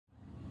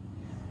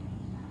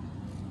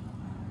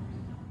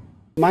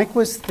Mike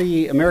was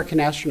the American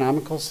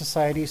Astronomical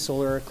Society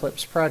Solar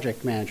Eclipse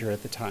Project Manager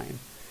at the time.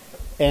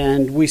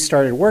 And we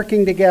started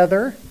working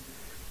together,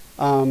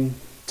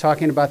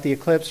 talking about the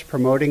eclipse,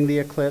 promoting the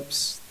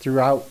eclipse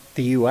throughout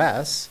the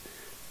U.S.,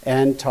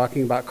 and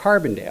talking about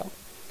Carbondale.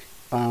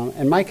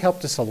 And Mike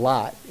helped us a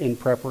lot in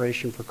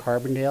preparation for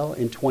Carbondale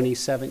in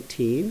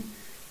 2017.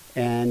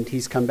 And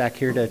he's come back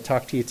here to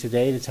talk to you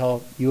today to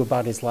tell you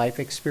about his life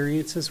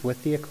experiences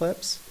with the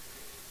eclipse.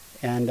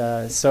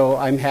 And so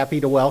I'm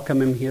happy to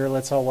welcome him here.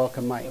 Let's all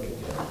welcome Mike.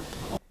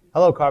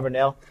 Hello,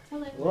 Carbondale.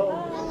 Hello.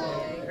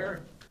 Hello.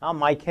 I'm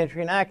Mike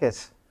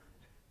Kentrinakis.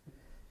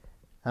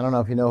 I don't know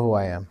if you know who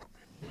I am.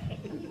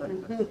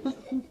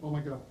 Oh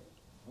my God.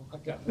 Oh my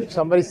God.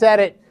 Somebody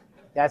said it.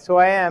 That's who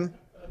I am.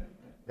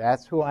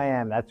 That's who I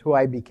am. That's who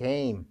I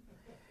became.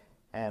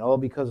 And all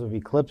because of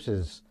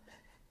eclipses.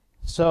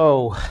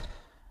 So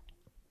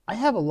I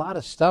have a lot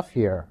of stuff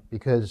here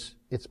because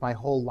it's my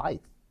whole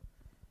life.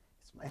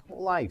 It's my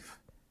whole life.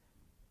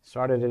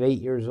 Started at 8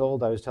 years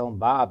old. I was telling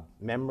Bob,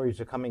 memories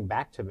are coming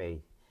back to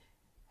me.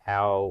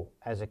 How,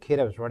 as a kid,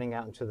 I was running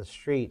out into the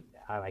street.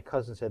 My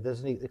cousin said,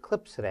 "There's an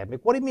eclipse today." I'm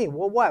like, "What do you mean?"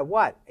 "Well,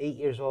 what? 8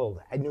 years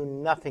old. I knew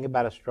nothing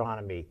about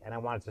astronomy, and I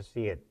wanted to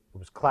see it. It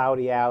was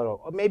cloudy out,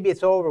 or maybe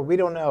it's over. We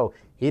don't know."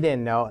 He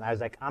didn't know, and I was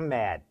like, I'm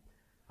mad.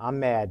 I'm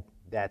mad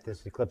that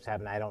this eclipse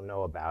happened. I don't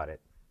know about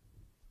it.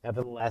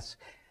 Nevertheless,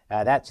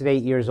 that's at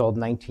 8 years old,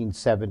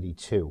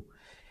 1972.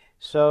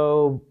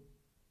 So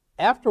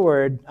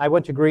afterward, I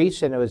went to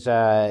Greece, and it was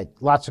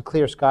lots of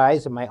clear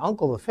skies, and my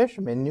uncle, the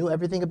fisherman, knew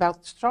everything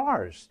about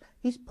stars.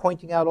 He's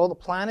pointing out all the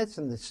planets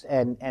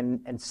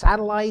and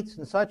satellites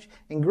and such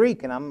in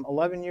Greek, and I'm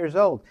 11 years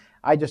old.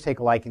 I just take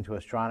a liking to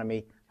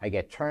astronomy. I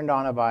get turned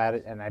on about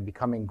it, and I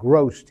become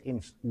engrossed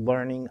in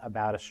learning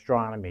about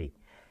astronomy.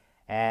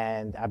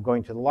 And I'm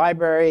going to the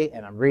library,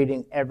 and I'm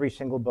reading every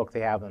single book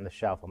they have on the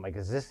shelf. I'm like,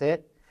 is this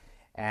it?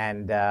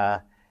 And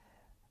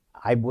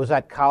I was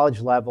at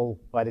college level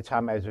by the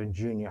time I was in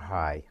junior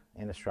high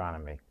in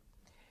astronomy.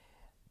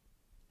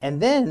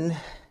 And then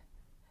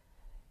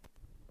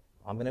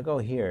I'm going to go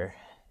here,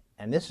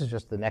 and this is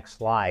just the next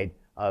slide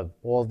of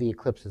all the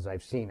eclipses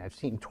I've seen. I've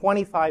seen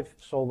 25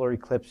 solar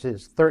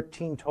eclipses,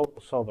 13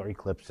 total solar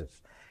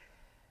eclipses.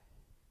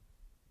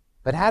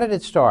 But how did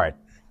it start?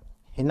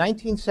 In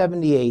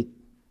 1978,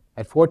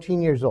 at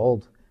 14 years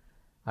old,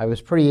 I was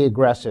pretty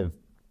aggressive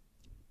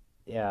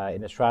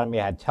in astronomy.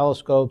 I had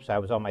telescopes. I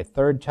was on my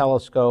third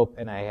telescope,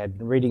 and I had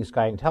been reading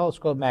Sky and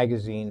Telescope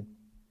magazine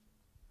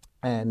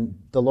and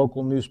the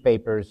local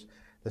newspapers,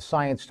 the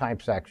science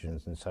type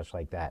sections and such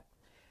like that.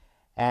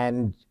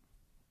 And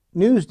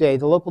Newsday,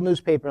 the local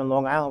newspaper in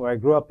Long Island, where I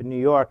grew up in New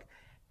York,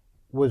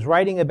 was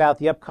writing about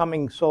the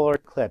upcoming solar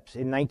eclipse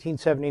in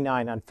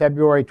 1979 on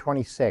February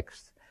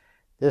 26th.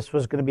 This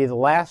was going to be the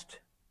last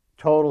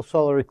total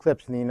solar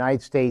eclipse in the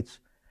United States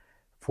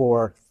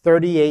for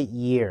 38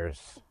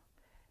 years.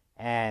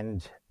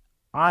 And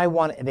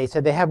they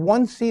said they have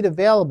one seat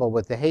available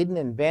with the Hayden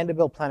and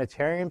Vanderbilt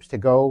planetariums to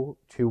go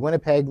to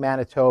Winnipeg,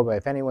 Manitoba.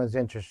 If anyone's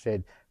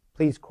interested,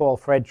 please call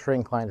Fred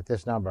Trinkline at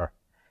this number.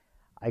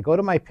 I go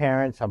to my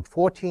parents. I'm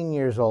 14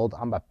 years old.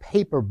 I'm a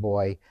paper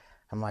boy.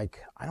 I'm like,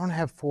 I don't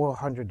have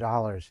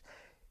 $400.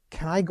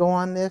 Can I go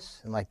on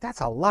this? And like,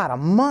 that's a lot of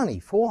money,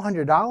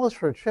 $400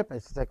 for a trip.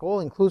 It's like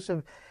all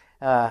inclusive.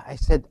 I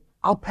said,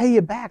 I'll pay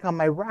you back on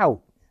my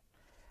route.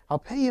 I'll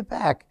pay you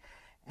back.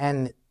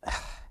 And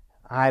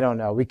I don't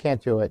know. We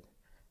can't do it.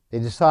 They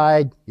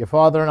decide, your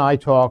father and I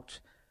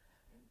talked,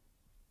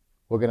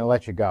 we're going to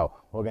let you go.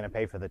 We're going to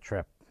pay for the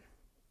trip.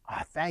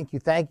 Thank you,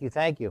 thank you,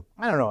 thank you.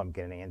 I don't know what I'm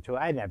getting into.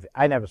 I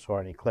never saw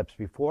an eclipse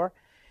before.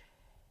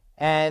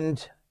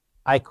 And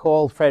I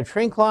called Fred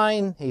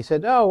Trinkline. He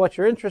said, "Oh, what's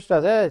your interest?"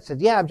 I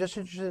said, "Yeah, I'm just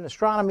interested in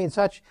astronomy and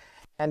such."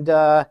 And,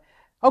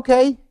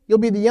 "Okay, you'll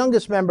be the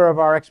youngest member of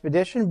our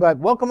expedition, but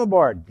welcome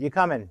aboard. You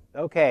coming?"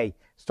 Okay,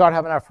 start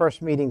having our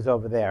first meetings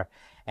over there.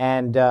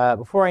 And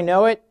before I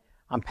know it,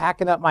 I'm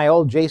packing up my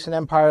old Jason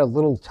Empire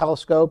little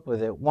telescope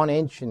with a 1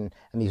 inch and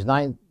these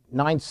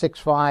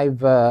 965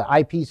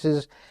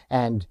 eyepieces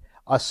and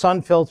a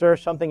sun filter,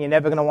 something you're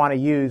never going to want to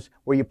use,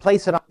 where you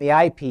place it on the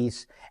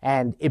eyepiece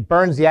and it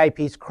burns the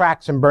eyepiece,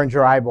 cracks, and burns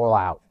your eyeball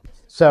out.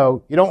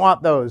 So you don't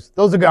want those.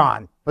 Those are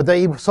gone, but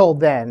they were sold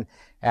then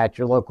at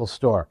your local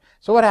store.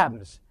 So what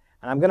happens?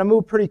 And I'm going to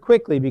move pretty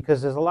quickly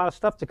because there's a lot of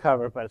stuff to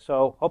cover, but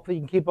so hopefully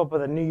you can keep up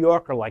with a New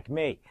Yorker like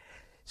me.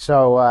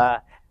 So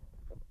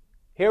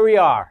here we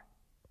are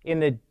in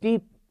the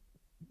deep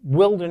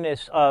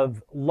wilderness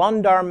of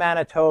Lundar,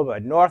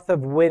 Manitoba, north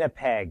of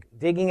Winnipeg,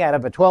 digging out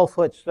of a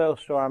 12-foot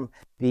snowstorm.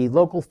 The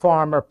local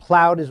farmer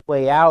plowed his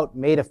way out,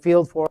 made a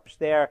field for us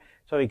there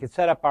so he could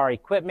set up our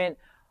equipment.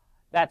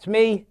 That's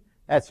me,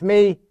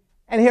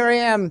 and here I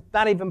am,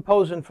 not even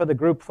posing for the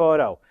group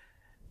photo.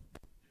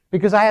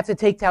 Because I have to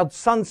take out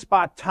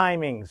sunspot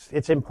timings.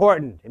 It's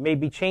important. It may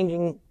be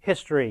changing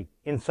history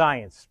in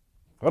science.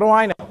 What do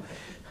I know?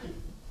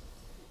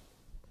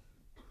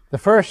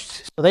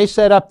 So they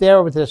set up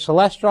there with the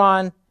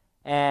Celestron,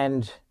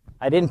 and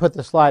I didn't put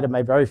the slide in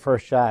my very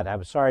first shot. I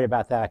was sorry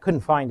about that. I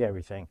couldn't find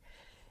everything.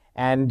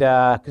 And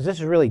because this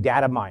is really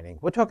data mining.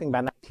 We're talking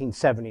about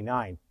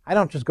 1979. I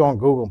don't just go on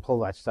Google and pull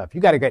that stuff.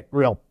 You got to get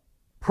real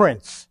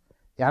prints.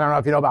 I don't know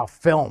if you know about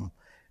film.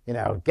 You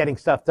know, getting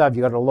stuff done.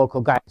 You go to a local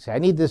guy and say, I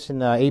need this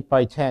in 8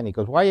 by 10. He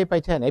goes, why 8 by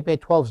 10? 8 by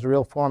 12 is the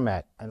real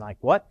format. And like,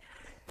 what?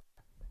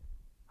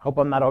 Hope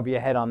I'm not over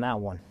your head on that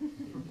one.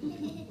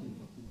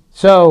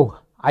 So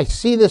I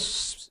see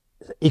this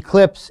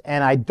eclipse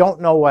and I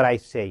don't know what I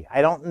see.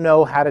 I don't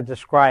know how to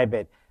describe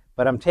it,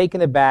 but I'm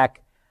taken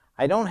aback.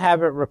 I don't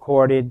have it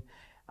recorded,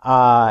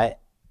 but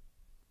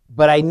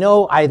I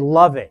know I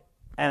love it.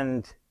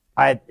 And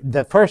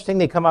the first thing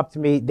they come up to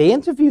me, they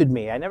interviewed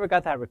me. I never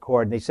got that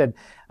recorded. They said,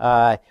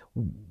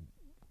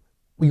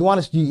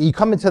 you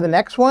come into the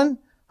next one?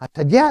 I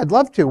said, yeah, I'd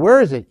love to.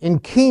 Where is it? In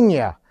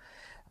Kenya.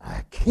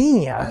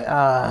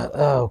 Kenya,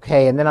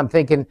 okay. And then I'm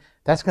thinking,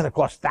 that's going to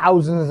cost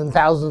thousands and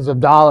thousands of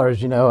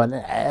dollars, you know.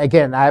 And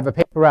again, I have a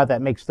paper route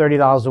that makes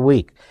 $30 a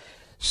week.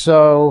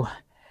 So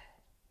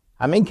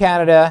I'm in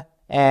Canada,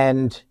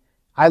 and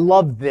I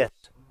love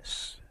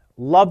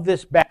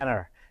this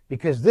banner,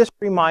 because this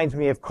reminds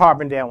me of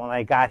Carbondale when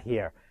I got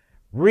here.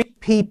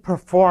 Repeat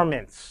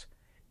performance,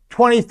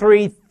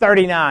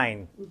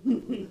 2339.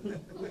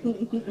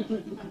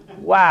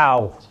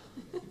 Wow,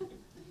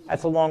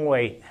 that's a long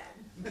wait.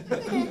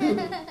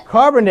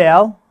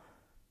 Carbondale,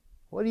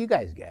 what do you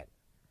guys get?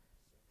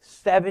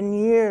 7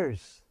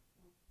 years.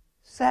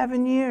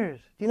 7 years.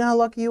 Do you know how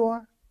lucky you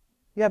are?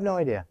 You have no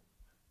idea.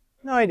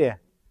 No idea.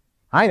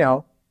 I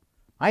know.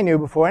 I knew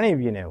before any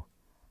of you knew.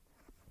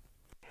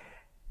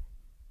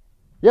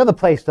 The other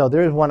place, though,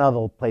 there is one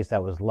other place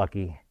that was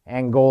lucky,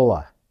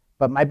 Angola.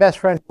 But my best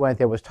friend who went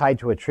there was tied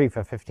to a tree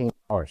for 15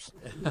 hours.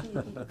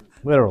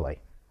 Literally.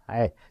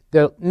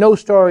 No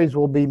stories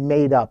will be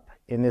made up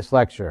in this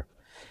lecture.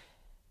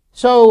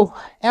 So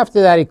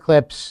after that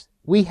eclipse,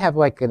 we have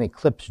like an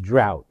eclipse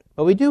drought.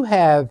 But we do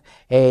have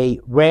a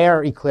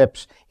rare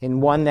eclipse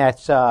in one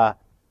that's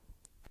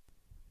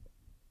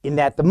in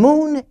that the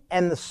moon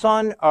and the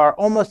sun are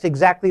almost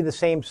exactly the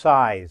same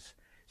size.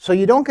 So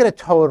you don't get a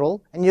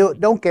total and you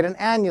don't get an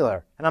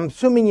annular. And I'm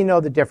assuming you know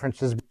the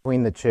differences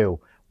between the two.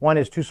 One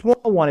is too small,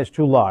 one is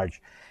too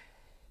large.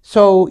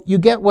 So you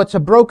get what's a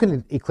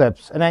broken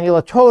eclipse, an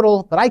annular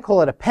total, but I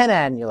call it a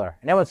penannular.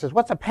 And everyone says,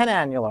 what's a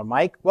penannular,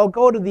 Mike? Well,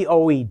 go to the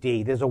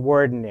OED. There's a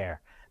word in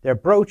there. They're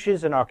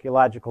brooches and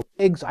archaeological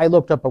digs. I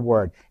looked up a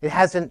word. It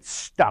hasn't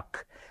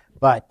stuck,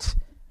 but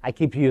I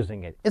keep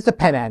using it. It's a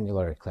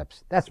penannular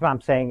eclipse. That's why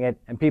I'm saying it,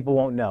 and people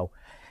won't know.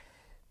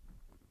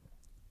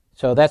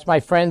 So that's my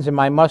friends and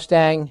my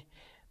Mustang.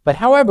 But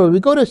however, we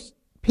go to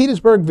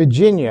Petersburg,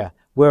 Virginia,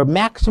 where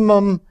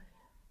maximum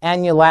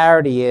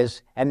annularity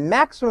is, and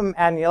maximum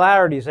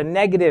annularity is a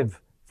negative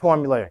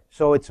formula,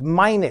 so it's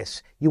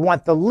minus. You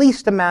want the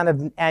least amount of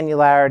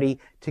annularity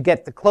to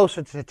get the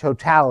closer to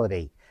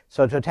totality.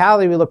 So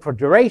totality, we look for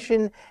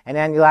duration, and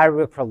annularity,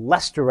 we look for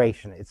less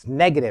duration. It's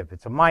negative,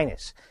 it's a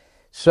minus.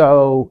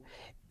 So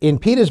in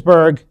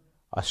Petersburg,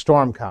 a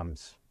storm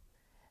comes.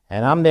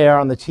 And I'm there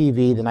on the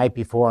TV the night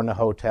before in the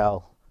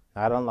hotel.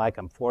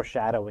 I'm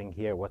foreshadowing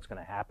here what's going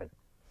to happen.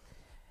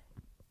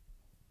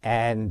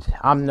 And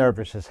I'm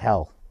nervous as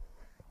hell.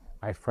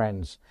 My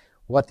friends,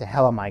 what the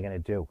hell am I going to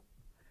do?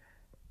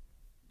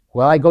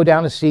 Well, I go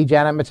down to see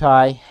Janet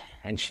Matai,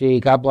 and she,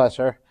 God bless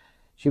her,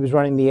 she was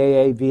running the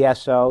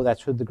AAVSO.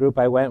 That's who the group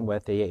I went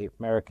with, the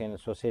American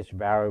Association of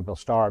Variable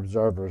Star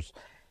Observers.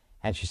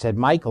 And she said,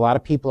 Mike, a lot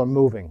of people are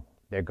moving.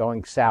 They're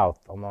going south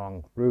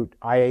along Route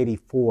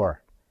I-84.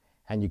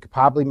 And you could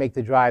probably make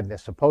the drive.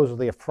 There's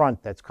supposedly a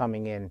front that's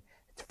coming in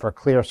for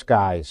clear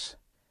skies.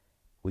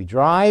 We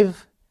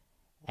drive,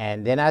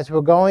 and then as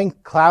we're going,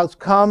 clouds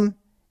come,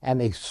 and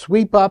they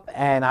sweep up,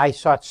 and I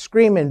start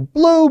screaming,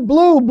 blue,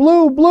 blue,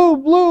 blue, blue,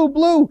 blue,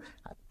 blue.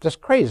 Just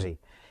crazy.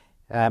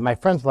 My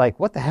friend's like,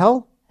 what the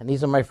hell? And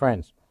these are my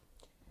friends.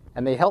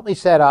 And they help me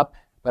set up,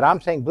 but I'm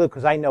saying blue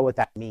because I know what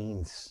that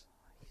means.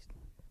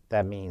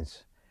 And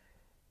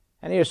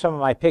here's some of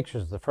my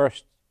pictures, the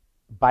first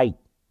bite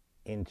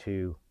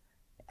into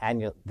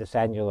this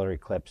annular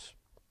eclipse.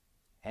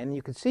 And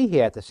you can see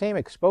here at the same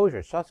exposure,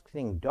 it starts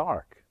getting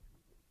dark.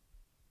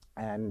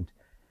 And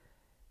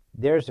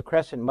there's the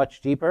crescent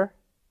much deeper.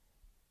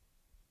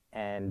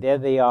 And there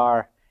they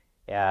are,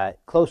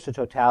 close to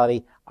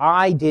totality.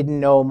 I didn't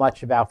know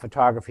much about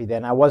photography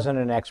then. I wasn't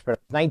an expert.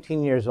 I'm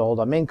 19 years old.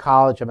 I'm in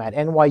college. I'm at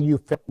NYU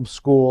Film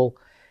School.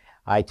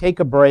 I take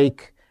a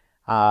break.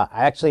 I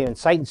actually am in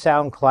sight and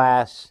sound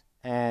class.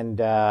 And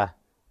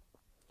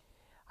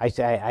I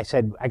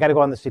said, I got to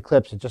go on this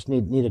eclipse. I just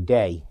need a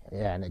day,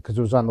 because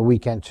it was on the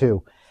weekend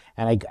too.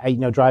 And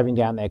I driving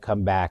down there,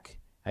 come back.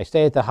 I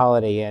stay at the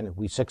Holiday Inn.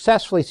 We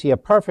successfully see a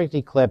perfect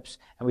eclipse,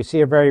 and we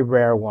see a very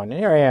rare one. And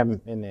here I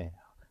am in the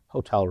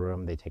hotel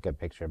room. They take a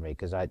picture of me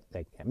because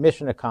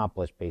mission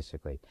accomplished,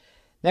 basically.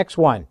 Next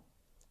one. I'm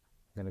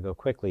going to go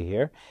quickly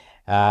here.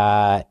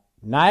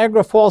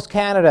 Niagara Falls,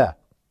 Canada,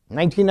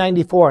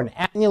 1994, an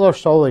annular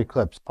solar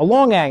eclipse, a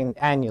long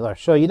annular.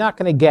 So you're not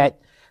going to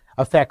get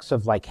effects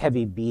of like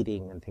heavy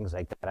beating and things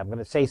like that. I'm going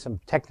to say some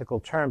technical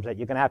terms that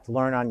you're going to have to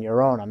learn on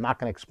your own. I'm not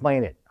going to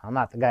explain it. I'm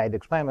not the guy to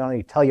explain it. I'm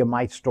going to tell you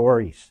my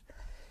stories.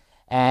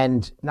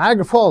 And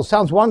Niagara Falls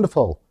sounds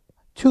wonderful.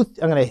 I'm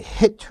going to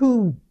hit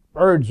two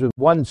birds with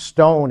one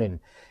stone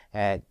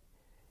and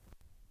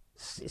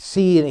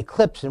see an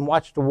eclipse and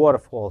watch the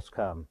waterfalls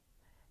come.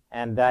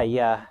 And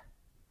I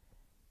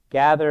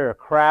gather a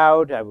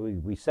crowd.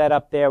 We set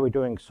up there. We're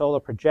doing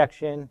solar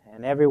projection,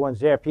 and everyone's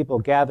there. People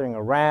gathering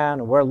around,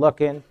 and we're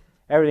looking.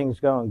 Everything's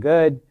going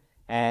good.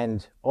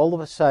 And all of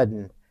a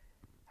sudden,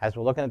 as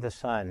we're looking at the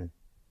sun,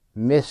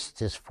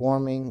 mist is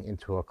forming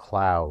into a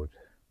cloud,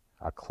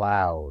 a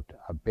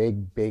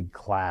big, big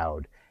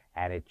cloud.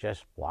 And it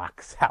just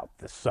blocks out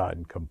the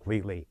sun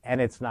completely.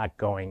 And it's not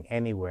going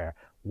anywhere.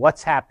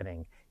 What's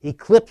happening?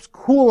 Eclipse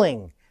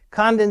cooling.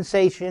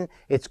 Condensation,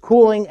 it's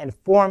cooling and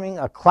forming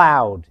a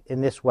cloud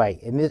in this way,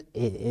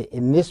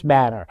 in this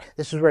manner.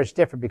 This is where it's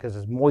different because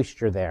there's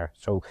moisture there.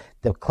 So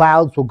the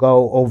clouds will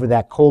go over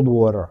that cold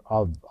water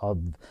of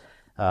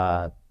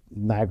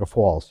Niagara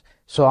Falls.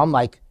 So I'm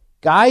like,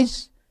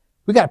 guys,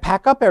 we got to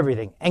pack up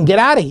everything and get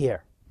out of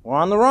here. We're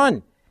on the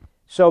run.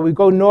 So we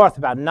go north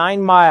about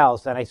 9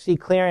 miles, and I see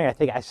clearing. I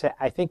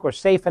think we're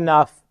safe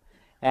enough,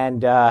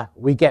 and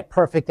we get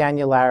perfect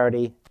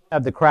annularity.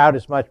 Of the crowd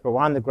as much, but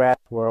we're on the grass,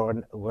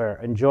 we're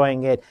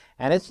enjoying it,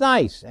 and it's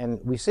nice, and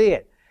we see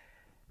it.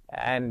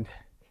 And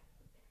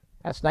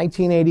that's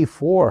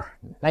 1984,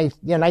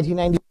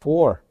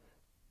 1994.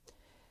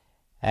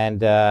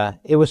 And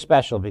it was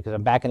special because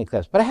I'm back in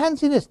eclipse. But I hadn't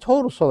seen this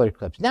total solar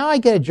eclipse. Now I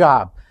get a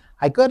job.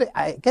 I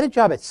get a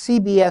job at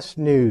CBS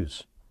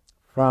News.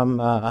 I'm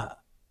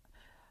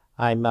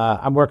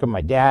working with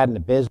my dad in the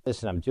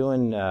business, and I'm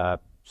doing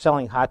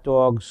selling hot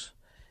dogs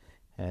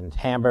and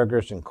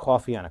hamburgers and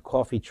coffee on a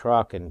coffee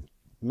truck and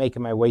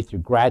making my way through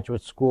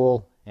graduate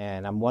school.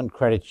 And I'm 1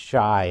 credit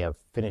shy of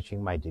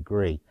finishing my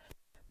degree.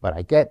 But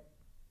I get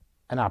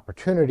an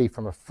opportunity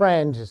from a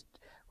friend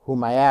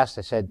whom I asked.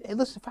 I said, hey,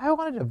 listen, if I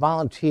wanted to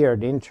volunteer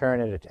to intern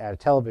at a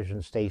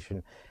television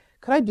station,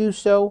 could I do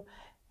so?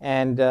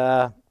 And,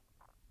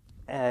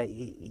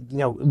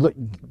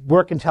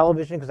 work in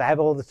television because I have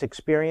all this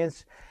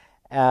experience.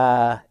 She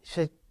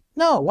said,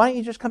 no, why don't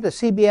you just come to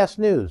CBS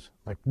News?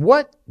 I'm like,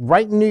 what?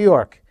 Right in New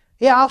York?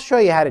 Yeah, I'll show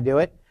you how to do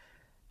it.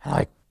 And I'm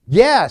like,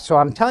 yeah. So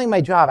I'm telling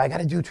my job, I got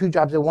to do 2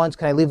 jobs at once.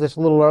 Can I leave this a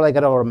little early? I got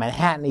to go to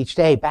Manhattan each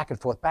day, back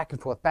and forth,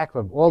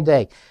 all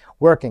day,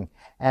 working.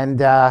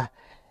 And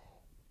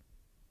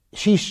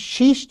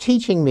she's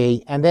teaching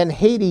me, and then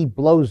Haiti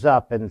blows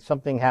up, and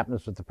something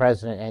happens with the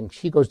president, and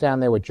she goes down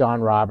there with John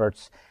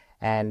Roberts.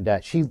 And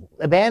she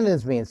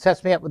abandons me and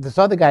sets me up with this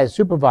other guy, a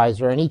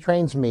supervisor, and he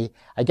trains me.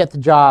 I get the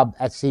job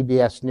at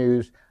CBS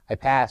News. I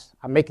pass.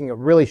 I'm making it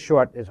really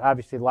short. There's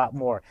obviously a lot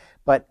more.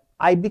 But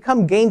I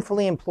become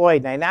gainfully employed,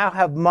 and I now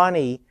have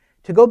money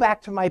to go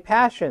back to my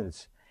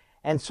passions.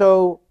 And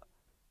so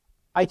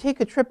I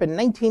take a trip in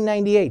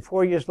 1998,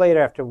 4 years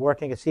later after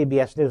working at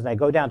CBS News, and I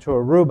go down to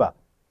Aruba.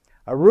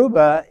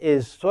 Aruba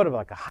is sort of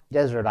like a hot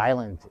desert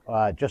island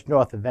just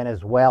north of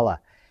Venezuela.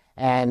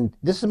 And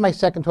this is my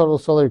second total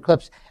solar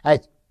eclipse.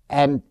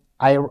 I'm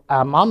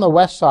on the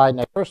west side,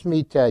 and I first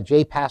meet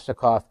Jay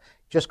Pasakoff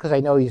just because I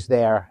know he's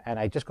there. And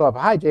I just go up,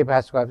 hi, Jay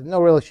Pasakoff.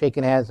 No really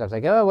shaking hands. I was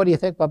like, oh, what do you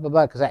think, blah, blah,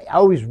 blah. Because I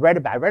always read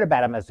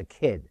about him as a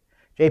kid.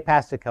 Jay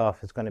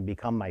Pasakoff is going to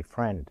become my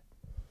friend.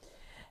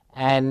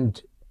 And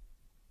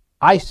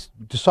I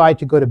decide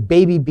to go to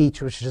Baby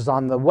Beach, which is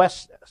on the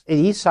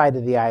east side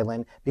of the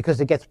island, because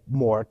it gets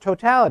more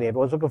totality.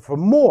 Everyone's looking for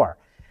more.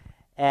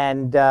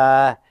 And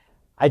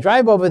I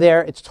drive over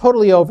there. It's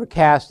totally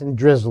overcast and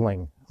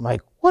drizzling. I'm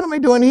like, what am I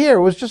doing here?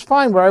 It was just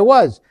fine where I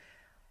was.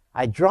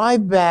 I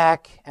drive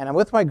back, and I'm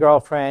with my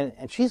girlfriend,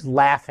 and she's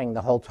laughing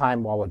the whole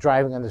time while we're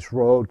driving on this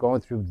road,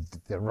 going through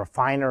the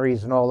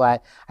refineries and all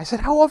that. I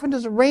said, how often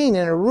does it rain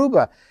in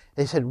Aruba?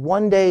 They said,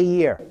 1 day a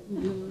year.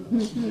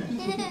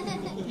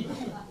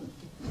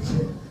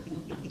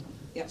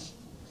 Yes.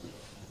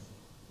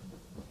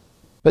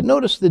 But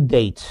notice the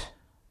date.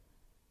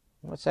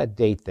 What's that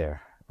date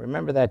there?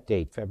 Remember that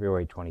date,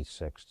 February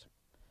 26th.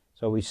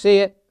 So we see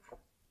it.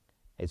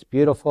 It's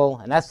beautiful.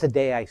 And that's the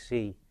day I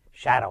see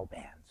shadow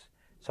bands.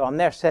 So I'm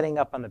there setting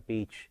up on the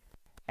beach.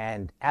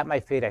 And at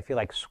my feet, I feel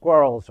like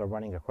squirrels are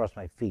running across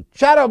my feet.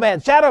 Shadow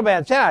bands, shadow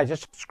bands, shadow.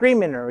 Just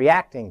screaming and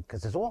reacting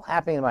because it's all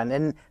happening.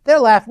 And they're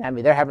laughing at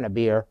me. They're having a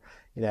beer.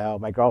 You know,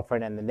 my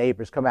girlfriend and the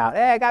neighbors come out.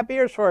 Hey, I got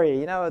beers for you.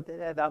 You know,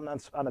 I'm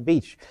on the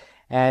beach.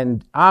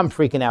 And I'm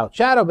freaking out.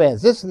 Shadow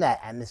bands, this and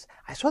that. And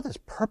I saw this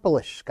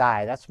purplish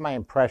sky. That's my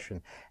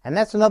impression. And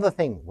that's another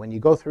thing. When you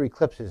go through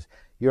eclipses,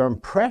 your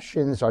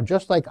impressions are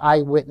just like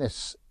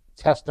eyewitness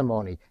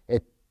testimony.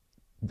 It's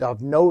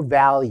of no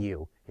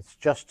value. It's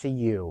just to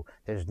you.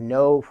 There's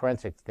no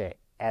forensic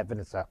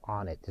evidence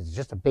on it. It's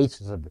just a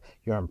basis of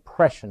your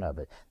impression of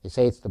it. They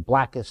say it's the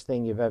blackest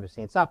thing you've ever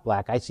seen. It's not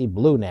black. I see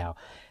blue now.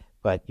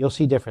 But you'll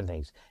see different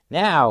things.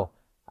 Now,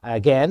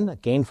 again,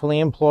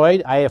 gainfully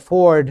employed, I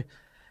afford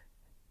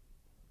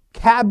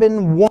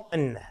Cabin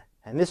 1.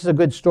 And this is a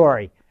good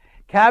story.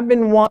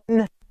 Cabin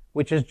 1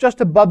 which is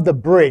just above the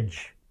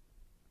bridge.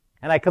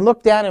 And I can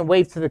look down and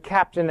wave to the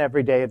captain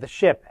every day of the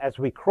ship as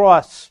we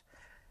cross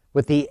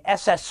with the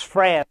SS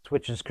France,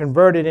 which is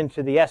converted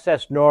into the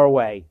SS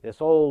Norway, this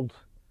old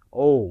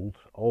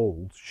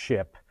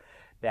ship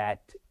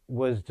that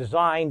was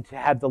designed to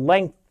have the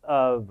length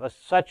of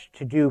such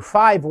to do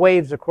 5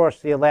 waves across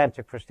the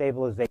Atlantic for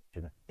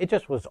stabilization. It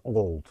just was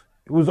old.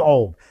 It was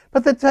old.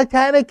 But the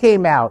Titanic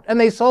came out, and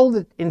they sold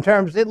it in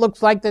terms, it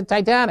looks like the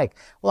Titanic.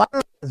 Well, I don't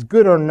know if it's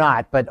good or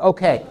not, but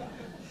okay.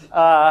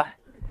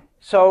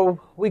 So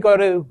we go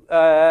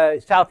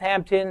to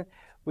Southampton,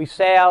 we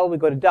sail, we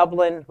go to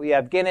Dublin, we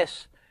have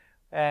Guinness,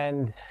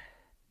 and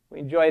we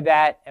enjoy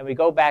that, and we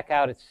go back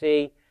out at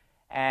sea,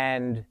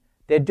 and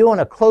they're doing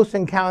a close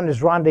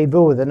encounters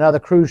rendezvous with another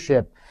cruise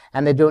ship,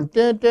 and they're doing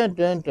dun dun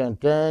dun dun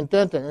dun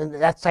dun dun, and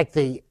that's like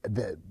the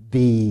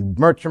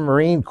Merchant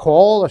Marine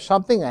call or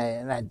something,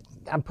 and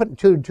I'm putting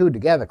 2 and 2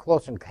 together,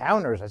 close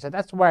encounters. I said,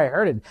 that's where I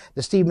heard it,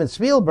 the Steven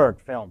Spielberg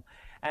film,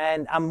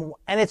 and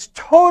it's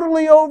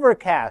totally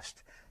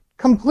overcast.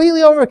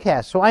 Completely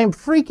overcast, so I am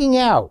freaking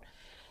out.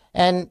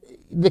 And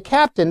the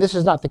captain, this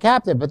is not the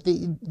captain, but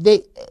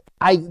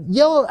I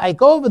yell, I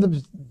go over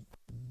the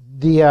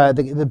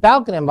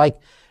balcony, I'm like,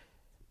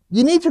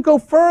 you need to go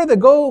further,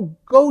 go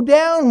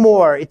down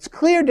more. It's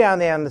clear down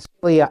there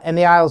in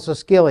the Isles of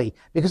Scilly,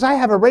 because I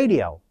have a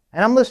radio,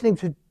 and I'm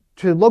listening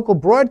to local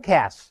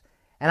broadcasts,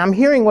 and I'm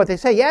hearing what they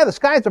say. Yeah, the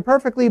skies are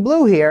perfectly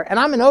blue here, and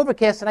I'm in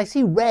overcast, and I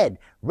see red.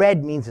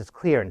 Red means it's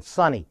clear and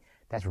sunny.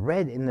 That's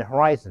red in the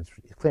horizon.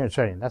 It's clear and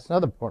sunny. That's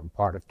another important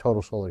part of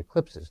total solar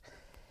eclipses.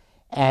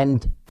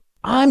 And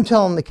I'm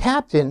telling the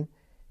captain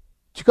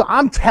to go.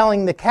 I'm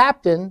telling the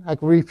captain, I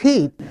can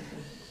repeat,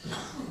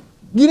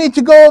 you need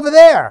to go over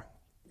there.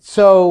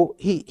 So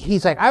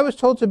he's like, I was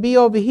told to be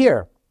over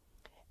here.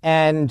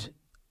 And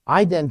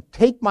I then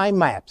take my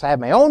maps. I have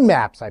my own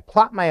maps. I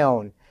plot my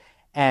own.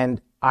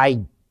 And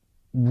I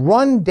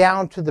run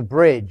down to the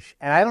bridge.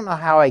 And I don't know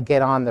how I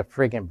get on the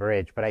friggin'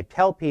 bridge, but I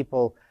tell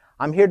people,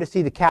 I'm here to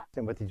see the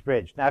captain with his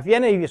bridge. Now, if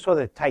any of you saw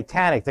the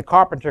Titanic, the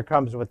carpenter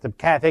comes with the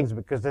things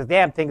because the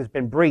damn thing has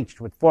been breached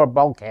with 4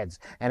 bulkheads,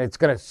 and it's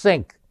going to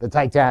sink the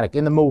Titanic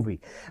in the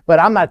movie. But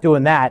I'm not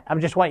doing that.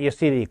 I'm just wanting you to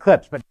see the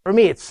eclipse. But for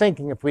me, it's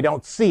sinking if we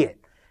don't see it.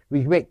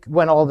 We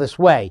went all this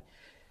way.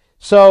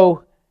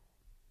 So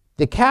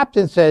the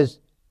captain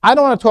says, I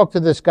don't want to talk to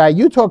this guy.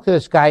 You talk to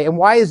this guy. And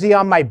why is he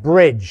on my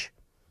bridge?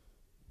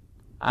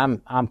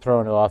 I'm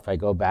throwing it off. I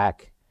go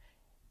back.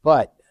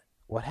 But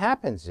what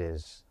happens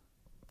is,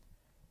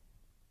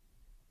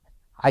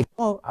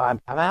 I'm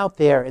out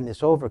there in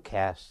this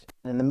overcast,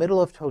 and in the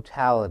middle of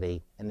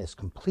totality, in this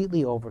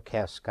completely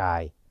overcast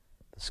sky,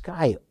 the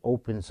sky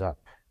opens up,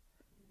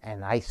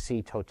 and I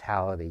see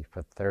totality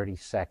for 30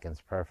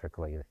 seconds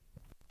perfectly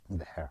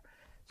there.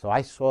 So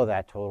I saw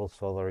that total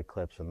solar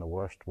eclipse in the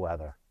worst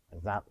weather,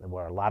 not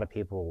where a lot of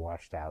people were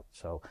washed out.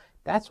 So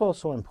that's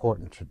also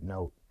important to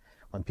note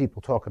when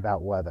people talk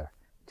about weather.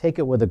 Take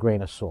it with a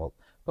grain of salt.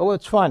 But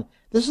what's fun,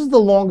 this is the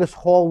longest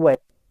hallway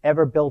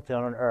ever built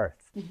on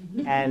Earth.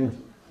 And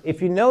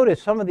if you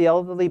notice, some of the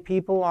elderly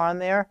people are on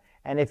there,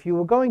 and if you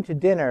were going to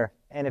dinner,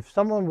 and if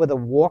someone with a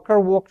walker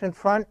walked in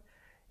front,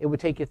 it would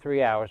take you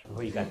 3 hours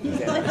before you got to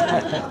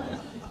dinner.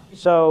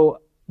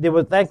 So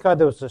thank God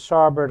there was a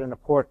starboard and a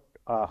port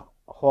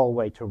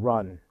hallway to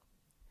run.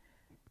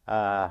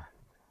 And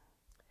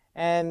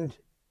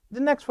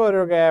the next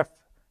photograph,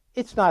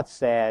 it's not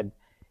sad.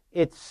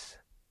 It's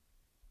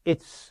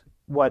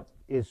what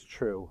is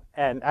true.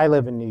 And I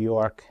live in New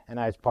York, and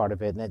I was part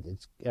of it. And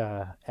it's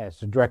as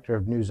the director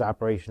of news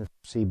operations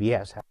for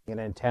CBS, having an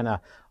antenna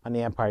on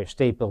the Empire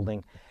State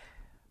Building.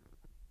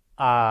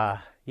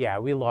 Yeah,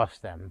 we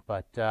lost them.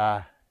 But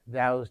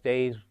those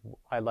days,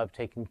 I love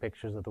taking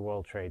pictures of the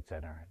World Trade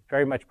Center. It's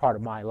very much part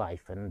of my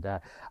life, and I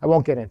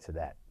won't get into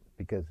that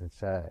because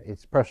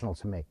it's personal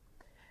to me.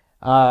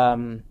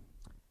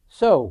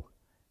 So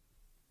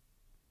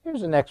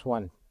here's the next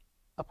one.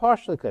 A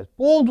partial eclipse.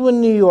 Baldwin,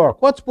 New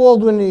York. What's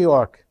Baldwin, New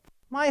York?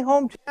 My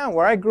hometown,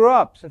 where I grew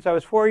up since I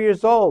was 4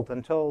 years old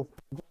until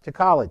I went to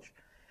college.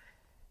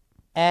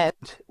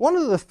 And one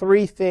of the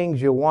 3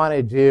 things you want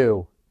to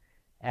do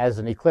as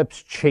an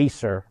eclipse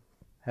chaser,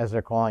 as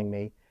they're calling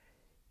me,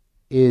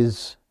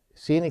 is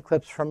see an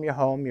eclipse from your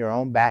home, your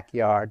own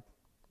backyard,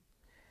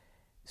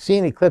 see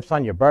an eclipse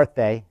on your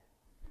birthday,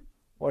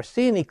 or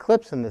see an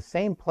eclipse in the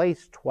same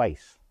place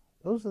twice.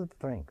 Those are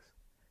the things.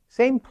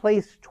 Same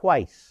place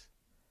twice.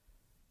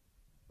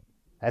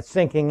 That's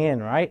sinking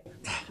in, right?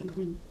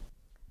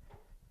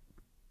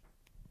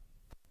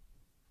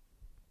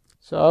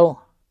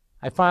 So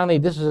I finally,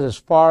 this is as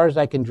far as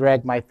I can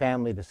drag my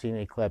family to see an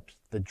eclipse,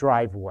 the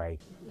driveway.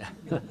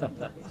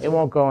 It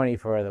won't go any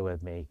further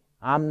with me.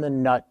 I'm the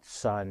nut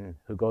son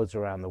who goes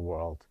around the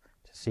world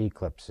to see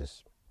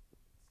eclipses.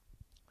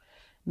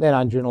 Then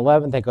on June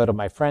 11th, I go to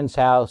my friend's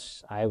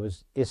house.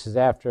 This is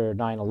after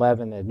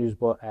 9/11,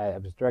 I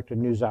was director of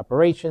news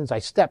operations. I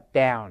stepped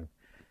down.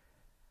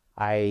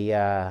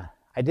 I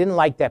didn't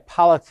like that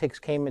politics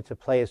came into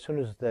play as soon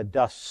as the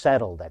dust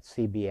settled at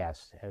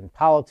CBS. And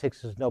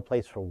politics is no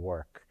place for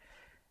work.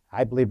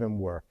 I believe in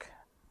work.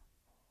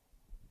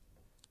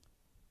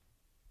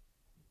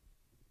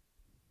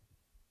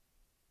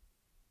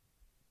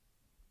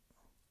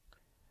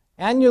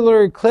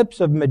 Annular eclipse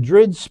of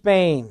Madrid,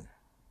 Spain.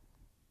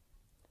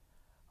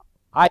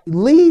 I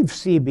leave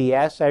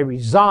CBS, I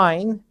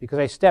resign because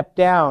I step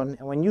down,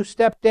 and when you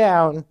step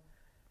down,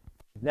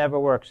 it never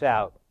works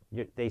out.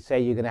 They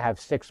say you're going to have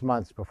 6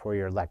 months before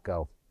you're let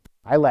go.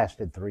 I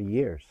lasted 3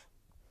 years.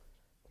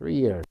 3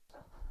 years.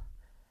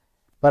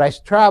 But I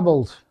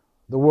traveled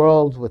the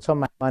world with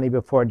some of my money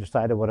before I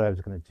decided what I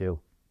was going to do.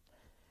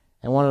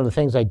 And one of the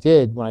things I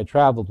did when I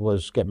traveled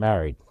was get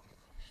married.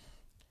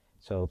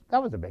 So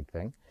that was a big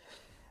thing.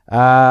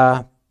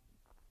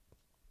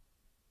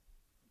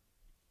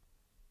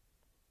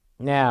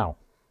 Now,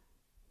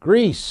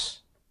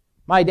 Greece.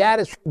 My dad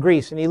is from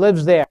Greece, and he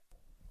lives there.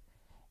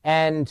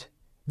 And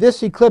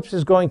this eclipse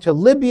is going to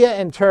Libya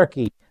and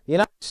Turkey. The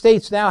United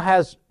States now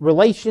has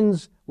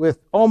relations with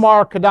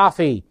Omar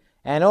Gaddafi.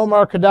 And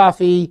Omar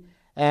Gaddafi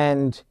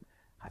and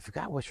I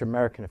forgot which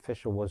American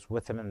official was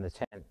with him in the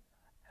tent.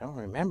 I don't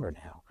remember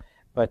now.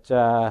 But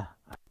I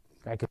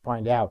could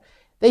find out.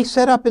 They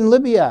set up in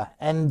Libya,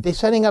 and they're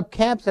setting up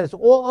camps, and it's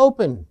all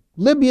open.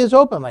 Libya is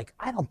open. Like,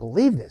 I don't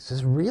believe this.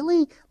 Is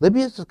really?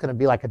 Libya is going to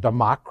be like a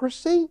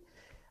democracy?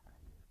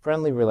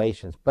 Friendly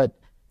relations. But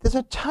there's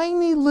a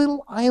tiny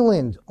little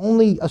island,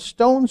 only a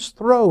stone's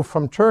throw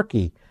from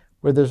Turkey,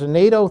 where there's a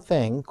NATO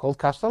thing called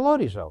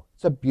Castellorizo.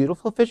 It's a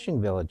beautiful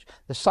fishing village.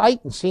 The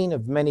site and scene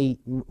of many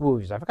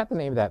movies. I forgot the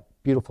name of that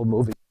beautiful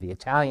movie. The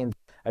Italians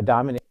are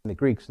dominating the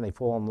Greeks, and they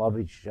fall in love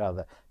with each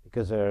other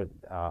because they're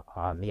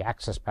on the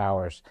Axis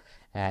powers.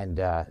 And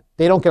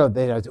they don't get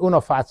it's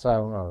uno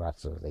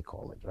razza, they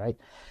call it, right?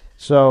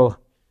 So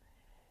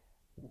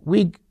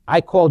I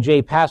called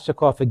Jay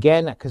Pasakoff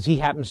again because he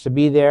happens to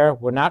be there.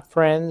 We're not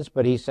friends,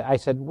 but I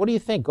said, what do you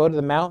think? Go to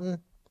the mountain?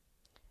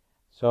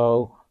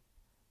 So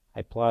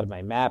I plotted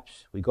my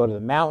maps. We go to the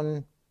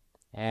mountain,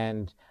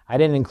 and I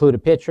didn't include a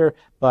picture,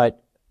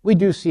 but we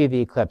do see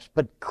the eclipse.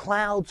 But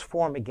clouds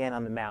form again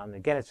on the mountain.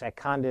 Again, it's that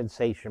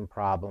condensation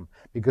problem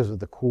because of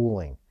the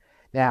cooling.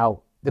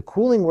 Now, the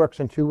cooling works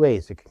in two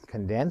ways. It can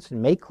condense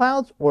and make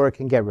clouds, or it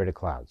can get rid of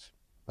clouds.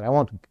 But I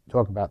won't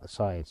talk about the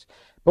science.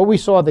 But we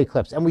saw the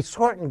eclipse, and we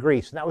saw it in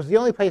Greece. And that was the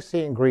only place to see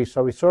it in Greece,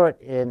 so we saw it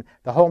in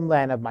the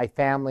homeland of my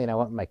family, and I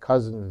went with my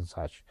cousins and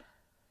such.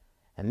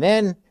 And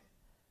then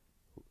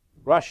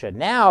Russia.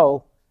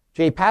 Now,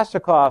 Jay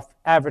Pasakoff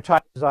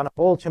advertises on a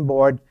bulletin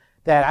board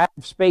that I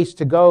have space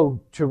to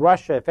go to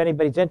Russia if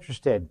anybody's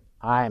interested.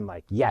 I'm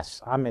like,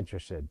 yes, I'm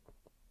interested.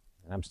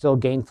 And I'm still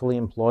gainfully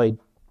employed.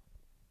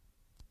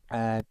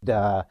 And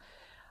I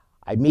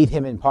meet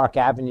him in Park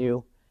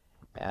Avenue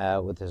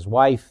with his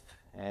wife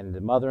and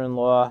the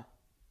mother-in-law,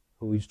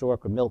 who used to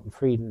work with Milton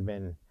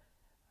Friedman,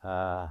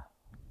 Anna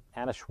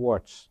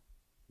Schwartz.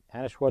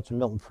 Anna Schwartz and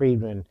Milton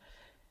Friedman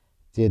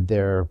did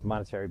their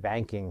monetary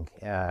banking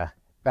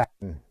back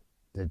in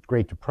the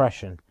Great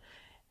Depression.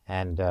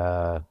 And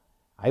I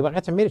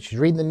got to meet her. She's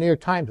reading the New York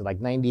Times at like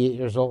 98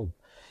 years old.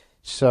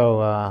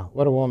 So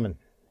what a woman.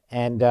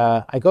 And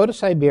I go to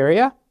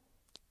Siberia,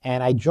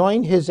 and I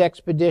joined his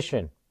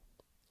expedition.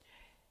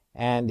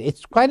 And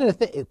it's quite a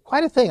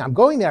thing. I'm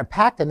going there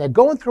packed, and they're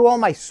going through all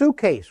my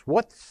suitcase.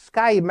 What's this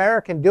guy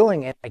American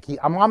doing? And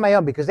I'm on my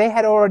own because they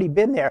had already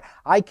been there.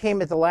 I came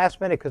at the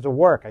last minute because of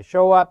work. I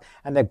show up,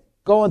 and they're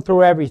going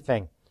through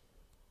everything.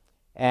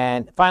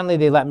 And finally,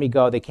 they let me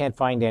go. They can't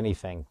find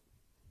anything,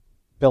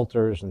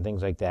 filters and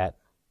things like that.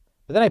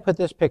 But then I put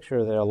this picture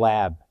of their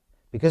lab,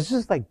 because this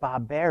is like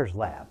Bob Baer's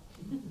lab.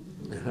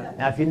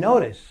 Now, if you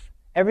notice,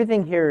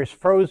 everything here is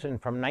frozen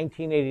from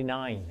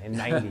 1989 and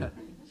 90,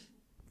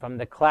 from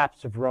the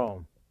collapse of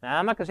Rome. Now,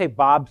 I'm not going to say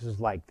Bob's is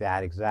like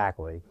that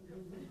exactly,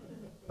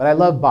 but I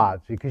love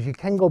Bob's because you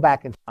can go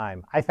back in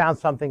time. I found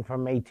something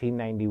from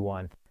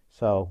 1891,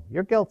 so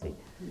you're guilty.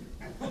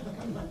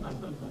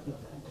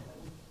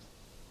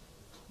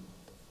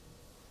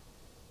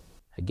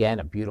 Again,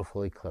 a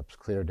beautiful eclipse,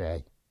 clear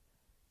day,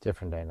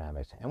 different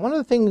dynamics. And one of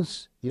the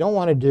things you don't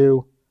want to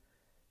do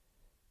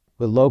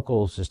with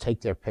locals is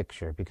take their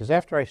picture, because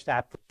after I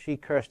stopped, she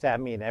cursed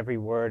at me in every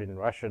word in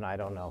Russian I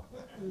don't know.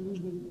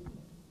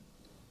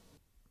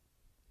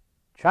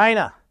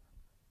 China.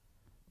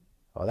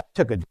 Oh, that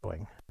took a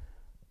doing.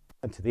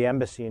 Went to the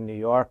embassy in New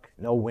York,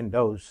 no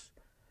windows,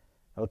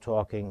 no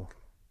talking.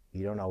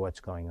 You don't know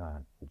what's going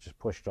on. You just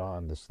pushed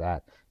on, this,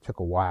 that. It took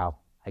a while.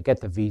 I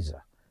get the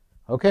visa.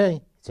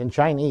 Okay, it's in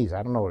Chinese.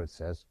 I don't know what it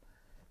says.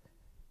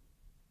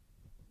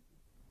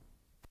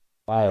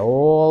 Fly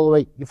all the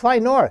way. You fly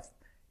north.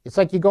 It's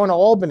like you're going to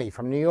Albany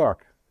from New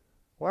York.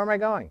 Where am I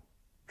going?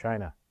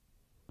 China.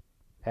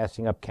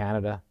 Passing up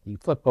Canada. You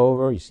flip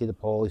over, you see the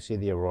pole, you see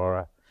the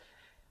aurora.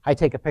 I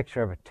take a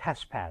picture of a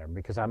test pattern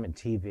because I'm in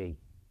TV.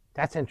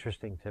 That's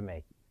interesting to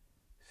me.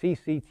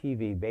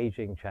 CCTV,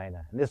 Beijing,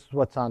 China. And this is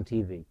what's on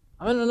TV.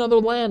 I'm in another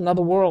land,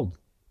 another world.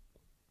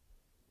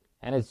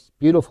 And it's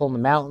beautiful in the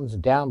mountains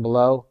and down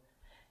below.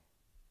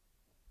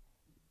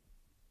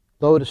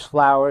 Lotus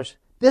flowers.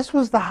 This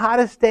was the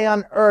hottest day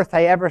on earth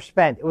I ever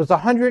spent. It was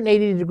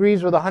 180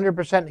 degrees with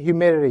 100%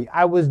 humidity.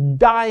 I was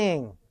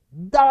dying.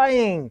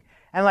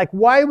 And like,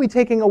 why are we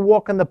taking a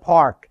walk in the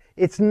park?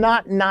 It's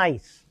not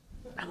nice.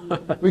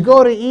 We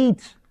go to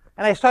eat,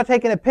 and I start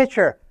taking a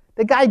picture.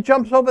 The guy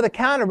jumps over the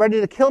counter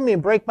ready to kill me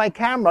and break my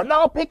camera.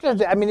 No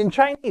pictures. I mean, in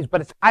Chinese,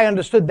 but I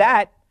understood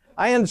that.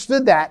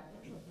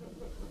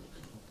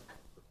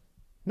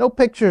 No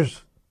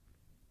pictures.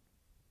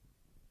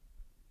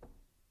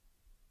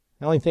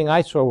 The only thing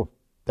I saw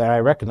that I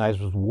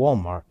recognized was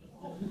Walmart.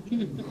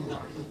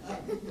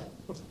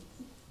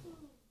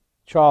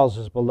 Charles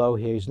is below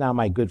here. He's now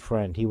my good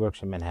friend. He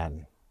works in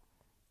Manhattan.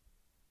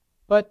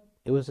 But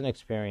it was an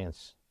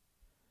experience.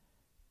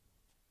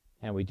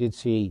 And we did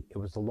see, it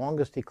was the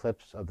longest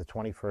eclipse of the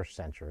 21st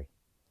century.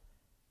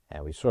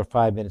 And we saw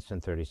 5 minutes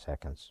and 30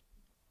 seconds.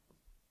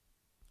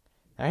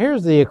 Now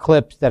here's the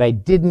eclipse that I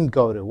didn't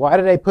go to. Why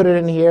did I put it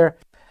in here?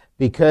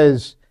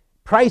 Because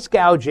price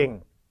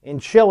gouging in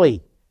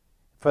Chile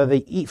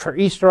for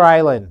Easter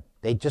Island,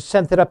 they just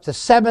sent it up to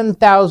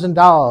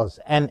 $7,000.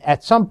 And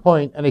at some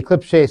point, an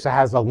eclipse chaser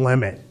has a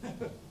limit.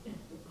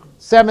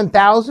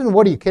 7,000?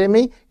 What are you kidding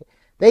me?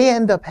 They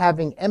end up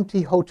having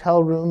empty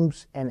hotel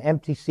rooms and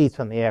empty seats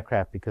on the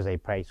aircraft because they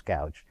price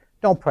gouge.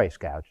 Don't price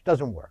gouge.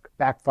 Doesn't work.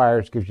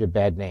 Backfires, gives you a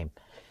bad name.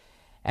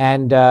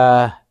 And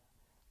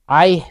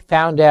I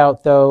found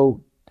out,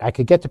 though, I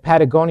could get to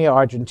Patagonia,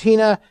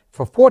 Argentina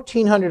for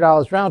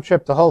 $1,400 round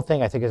trip. The whole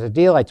thing, I think, is a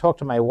deal. I talked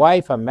to my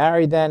wife. I'm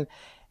married then.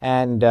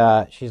 And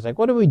she's like,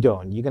 what are we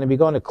doing? You're going to be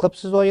going to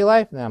eclipses all your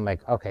life? And I'm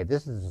like, okay,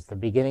 this is the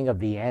beginning of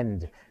the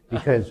end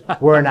because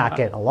we're not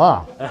getting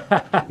along.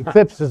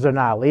 Eclipses are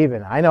not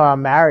leaving. I know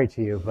I'm married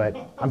to you, but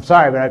I'm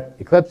sorry, but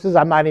eclipses,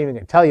 I'm not even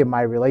going to tell you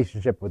my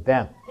relationship with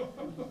them.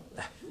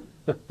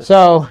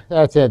 So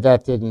that's it.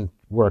 That didn't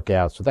work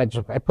out. So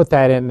I put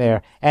that in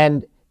there.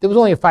 And there was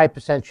only a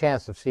 5%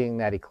 chance of seeing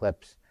that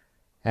eclipse,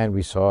 and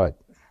we saw it.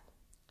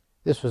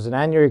 This was an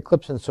annular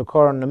eclipse in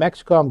Socorro, New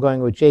Mexico. I'm going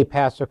with Jay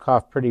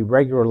Pasakoff pretty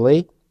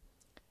regularly,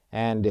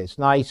 and it's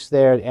nice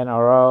there at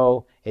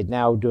NRO. It's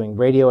now doing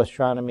radio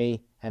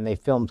astronomy, and they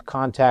filmed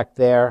Contact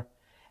there,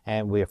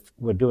 and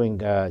we're doing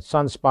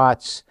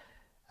sunspots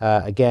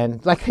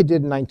again, like I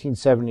did in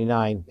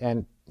 1979,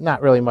 and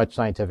not really much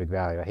scientific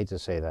value. I hate to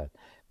say that.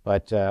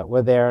 But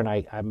we're there, and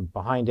I'm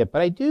behind it.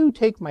 But I do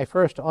take my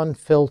first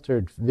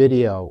unfiltered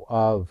video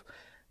of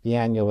the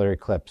annular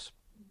eclipse.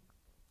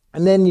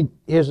 And then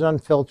here's an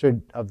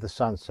unfiltered of the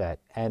sunset.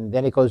 And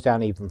then it goes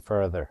down even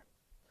further.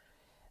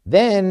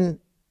 Then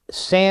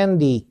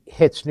Sandy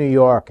hits New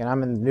York, and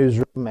I'm in the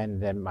newsroom,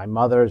 and then my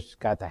mother's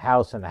got the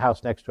house, and the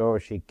house next door where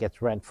she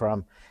gets rent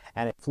from,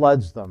 and it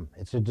floods them.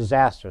 It's a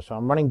disaster. So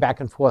I'm running back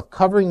and forth,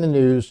 covering the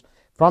news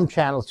from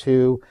Channel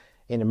 2,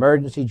 in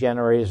emergency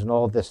generators and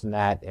all of this and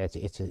that.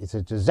 It's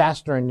a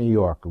disaster in New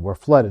York. We're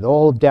flooded.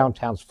 All of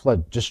downtown's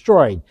flooded,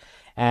 destroyed.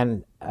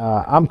 And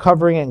I'm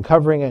covering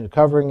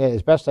it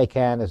as best I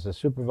can as a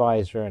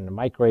supervisor and a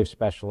microwave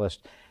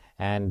specialist.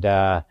 And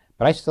but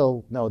I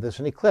still know there's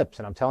an eclipse.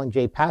 And I'm telling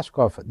Jay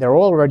Pasakoff, they're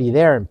already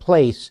there in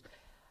place.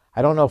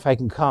 I don't know if I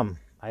can come.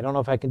 I don't know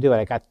if I can do it.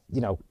 I got,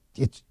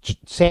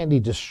 Sandy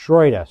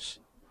destroyed us.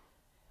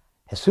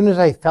 As soon as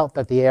I felt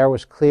that the air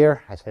was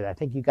clear, I said, I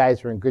think you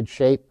guys are in good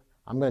shape.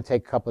 I'm going to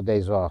take a couple of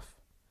days off.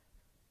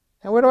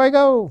 And where do I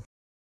go?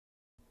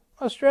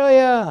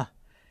 Australia.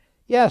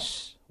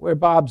 Yes, where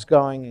Bob's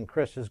going and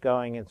Chris is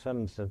going and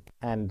what's your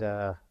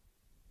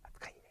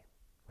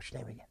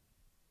name again?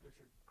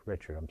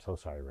 Richard. I'm so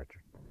sorry,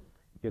 Richard.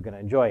 You're going to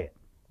enjoy it.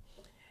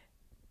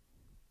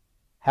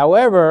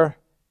 However,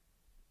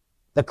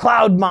 the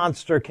cloud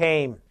monster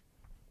came.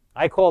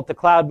 I call it the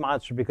cloud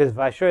monster because if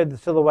I showed the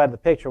silhouette of the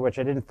picture, which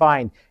I didn't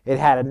find, it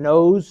had a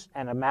nose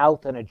and a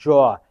mouth and a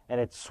jaw, and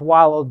it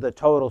swallowed the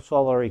total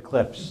solar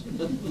eclipse.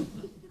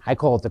 I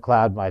call it the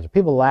cloud monster.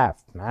 People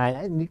laugh.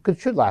 You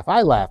should laugh.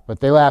 I laugh, but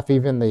they laugh,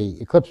 even the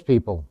eclipse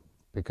people,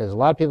 because a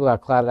lot of people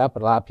got clouded up,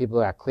 but a lot of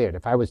people got cleared.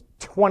 If I was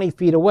 20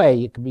 feet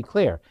away, it could be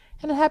clear.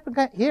 And it happened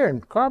here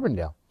in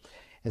Carbondale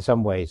in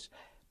some ways.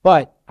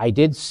 But I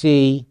did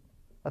see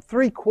a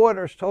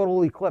 3/4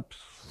 total eclipse,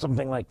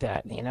 something like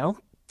that,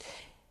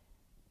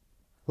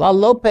 La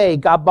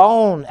Lope,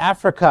 Gabon,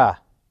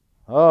 Africa.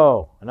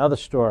 Oh, another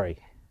story.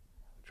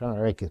 I'm trying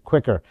to make it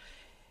quicker.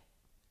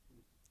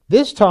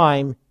 This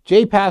time,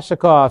 Jay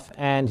Pasakoff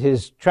and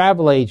his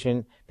travel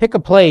agent pick a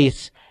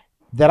place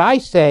that I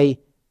say,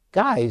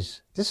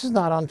 guys, this is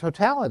not on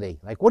totality.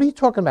 Like, what are you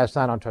talking about? It's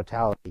not on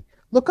totality.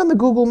 Look on the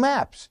Google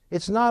Maps.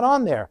 It's not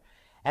on there.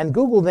 And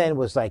Google then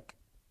was like,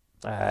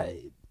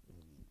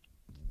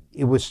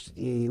 it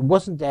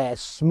wasn't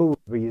as smooth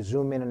where you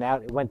zoom in and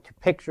out. It went to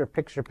picture,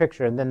 picture,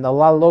 picture, and then the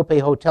La Lope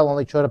Hotel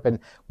only showed up in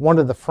one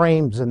of the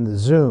frames in the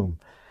zoom.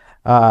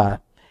 And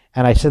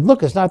I said,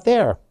 look, it's not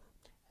there.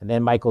 And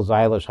then Michael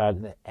Zeiler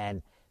started,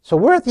 and so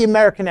we're at the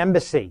American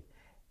Embassy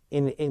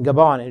in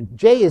Gabon, and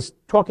Jay is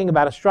talking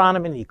about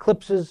astronomy and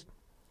eclipses.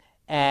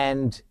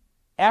 And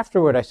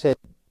afterward, I said,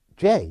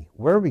 Jay,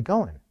 where are we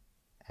going?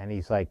 And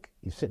he's like,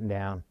 he's sitting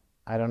down.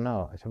 I don't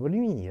know. I said, what do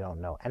you mean you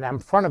don't know? And I'm in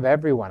front of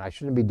everyone. I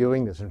shouldn't be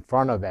doing this in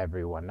front of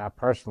everyone, not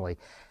personally.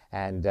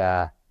 And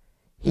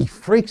he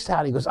freaks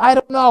out. He goes, I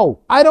don't know.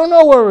 I don't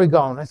know where we're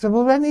going. I said,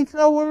 well, I need to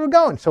know where we're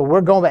going. So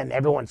we're going back, and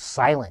everyone's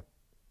silent.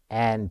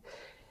 And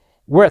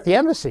we're at the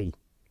embassy.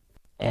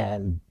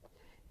 And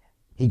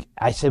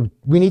I said,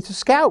 we need to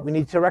scout. We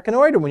need to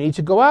reconnoiter. We need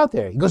to go out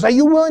there. He goes, are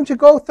you willing to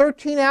go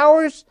 13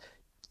 hours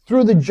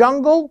through the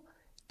jungle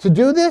to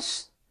do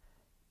this?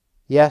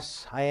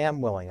 Yes, I am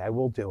willing. I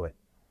will do it.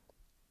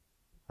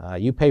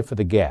 You pay for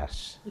the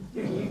gas.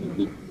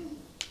 And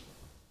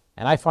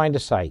I find a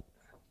site.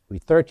 We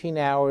 13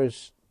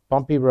 hours,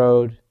 bumpy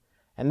road,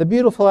 and the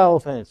beautiful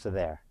elephants are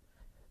there.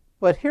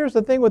 But here's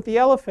the thing with the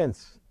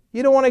elephants.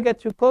 You don't want to get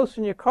too close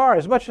in your car.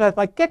 As much as I'm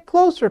like, get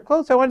closer,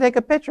 closer. I want to take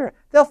a picture.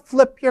 They'll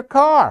flip your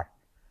car.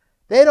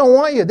 They don't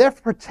want you. They're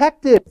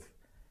protective.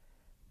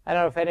 I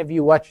don't know if any of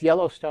you watched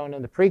Yellowstone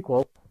in the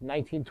prequel,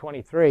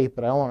 1923,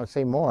 but I don't want to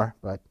say more.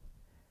 But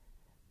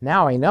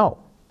now I know.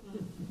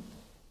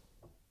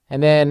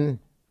 And then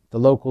the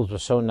locals were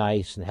so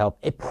nice and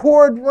helped. It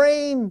poured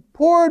rain,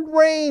 poured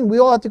rain. We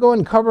all had to go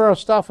and cover our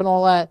stuff and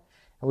all that.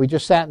 And we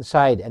just sat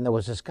inside. And there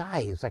was this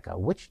guy, he was like a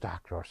witch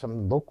doctor or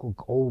some local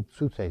old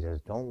soothsayer. He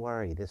says, don't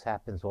worry, this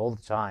happens all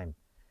the time.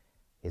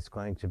 It's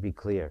going to be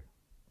clear.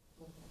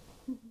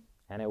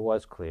 And it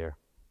was clear.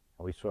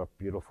 And we saw a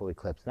beautiful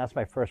eclipse. And that's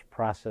my first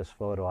process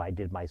photo I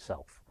did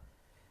myself.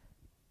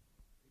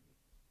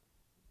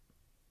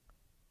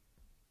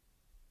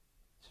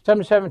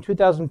 September 7,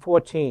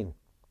 2014.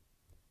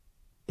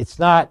 It's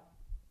not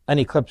an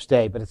eclipse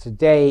day, but it's a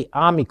day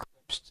I'm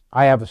eclipsed.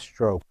 I have a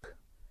stroke.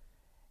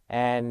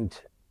 And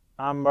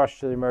I'm rushed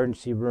to the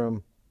emergency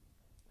room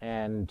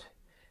and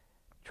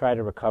try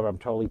to recover. I'm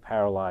totally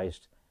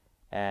paralyzed.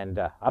 And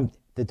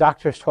the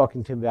doctor's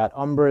talking to me about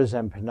umbras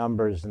and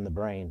penumbras in the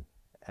brain.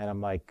 And I'm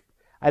like,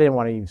 I didn't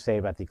want to even say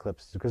about the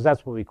eclipses because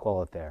that's what we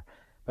call it there.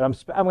 But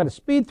I'm going to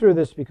speed through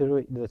this because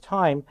of the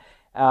time.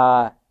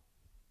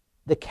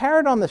 The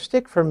carrot on the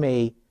stick for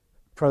me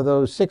for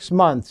those 6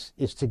 months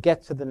is to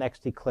get to the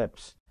next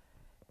eclipse.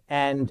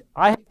 And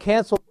I had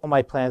canceled all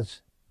my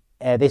plans.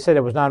 They said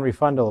it was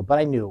non-refundable, but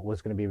I knew it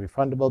was going to be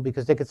refundable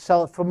because they could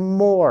sell it for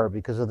more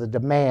because of the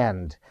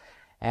demand.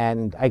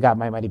 And I got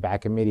my money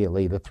back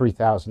immediately, the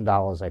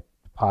 $3,000 I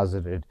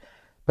deposited.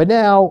 But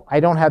now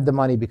I don't have the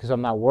money because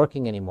I'm not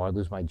working anymore. I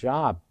lose my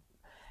job.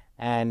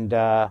 And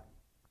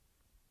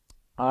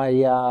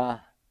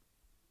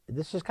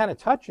this is kind of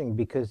touching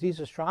because these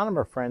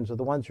astronomer friends are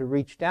the ones who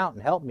reached out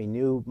and helped me,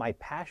 knew my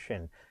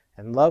passion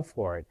and love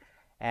for it.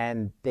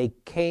 And they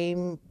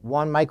came,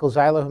 one, Michael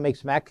Zeiler, who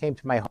makes Mac, came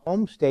to my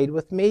home, stayed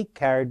with me,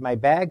 carried my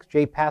bags.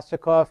 Jay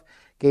Pasikoff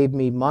gave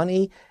me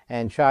money,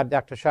 and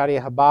Dr.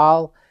 Shadia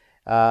Habal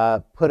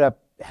put up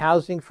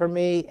housing for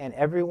me, and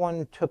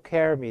everyone took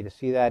care of me to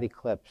see that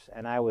eclipse.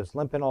 And I was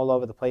limping all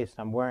over the place, and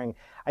I'm wearing,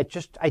 I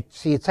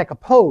see, it's like a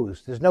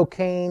pose. There's no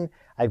cane.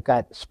 I've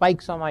got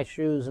spikes on my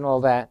shoes and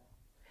all that.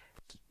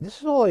 This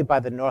is all the way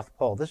by the North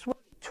Pole. This is where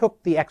we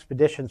took the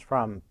expeditions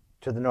from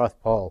to the North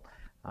Pole.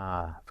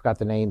 I forgot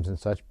the names and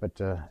such, but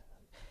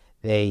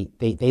they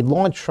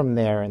launched from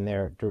there in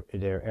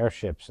their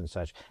airships and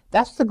such.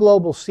 That's the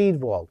global seed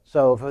vault.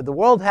 So if the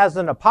world has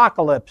an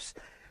apocalypse,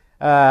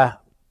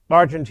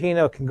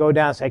 Argentina can go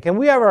down and say, can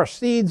we have our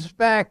seeds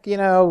back? You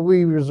know,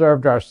 we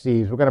reserved our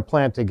seeds. We're going to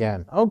plant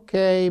again.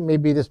 Okay,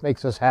 maybe this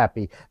makes us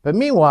happy. But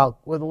meanwhile,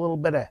 with a little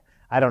bit of,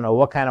 I don't know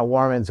what kind of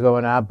warming's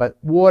going on, but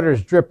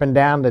water's dripping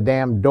down the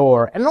damn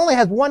door, and it only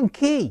has one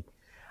key.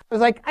 I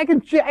was like, I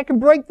can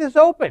break this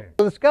open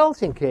with a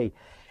skeleton key.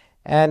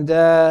 And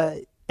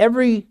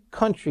every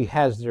country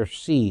has their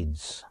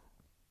seeds.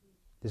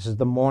 This is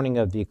the morning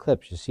of the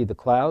eclipse. You see the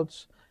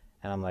clouds?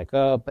 And I'm like,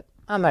 oh, but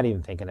I'm not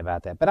even thinking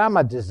about that. But I'm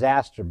a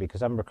disaster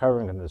because I'm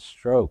recovering from this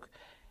stroke.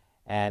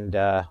 And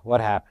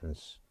what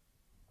happens?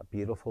 A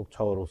beautiful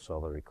total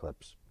solar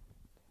eclipse.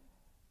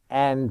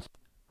 And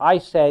I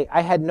say,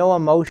 I had no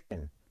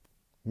emotion,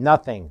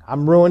 nothing.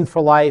 I'm ruined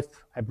for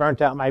life. I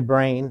burnt out my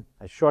brain.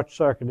 I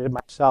short-circuited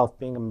myself,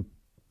 being a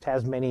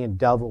Tasmanian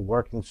devil,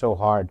 working so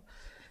hard.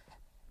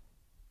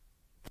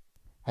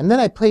 And then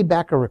I played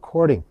back a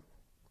recording,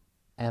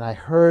 and I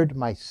heard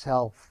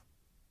myself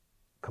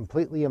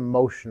completely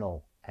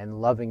emotional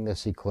and loving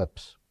this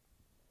eclipse.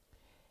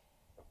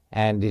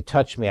 And it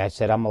touched me. I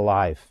said, I'm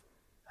alive.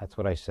 That's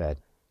what I said.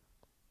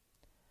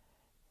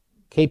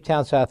 Cape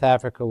Town, South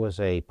Africa was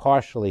a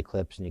partial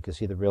eclipse, and you can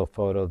see the real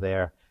photo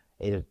there.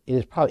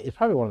 It's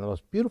probably one of the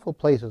most beautiful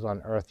places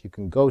on earth you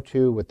can go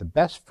to with the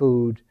best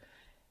food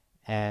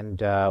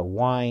and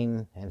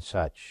wine and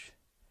such.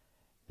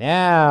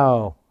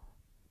 Now,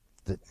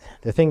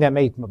 the thing that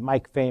made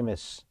Mike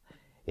famous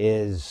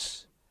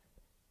is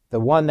the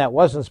one that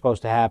wasn't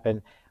supposed to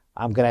happen.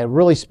 I'm going to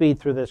really speed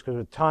through this because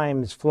the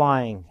time is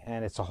flying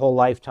and it's a whole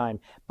lifetime.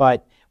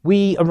 But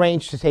we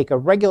arranged to take a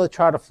regular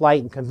charter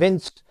flight and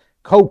convinced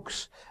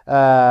coax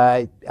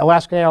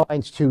Alaskan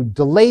Airlines to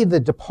delay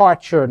the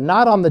departure,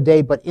 not on the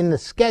day, but in the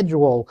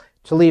schedule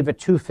to leave at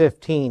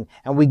 2:15.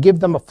 And we give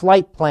them a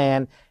flight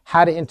plan,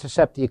 how to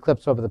intercept the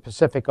eclipse over the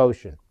Pacific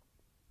Ocean.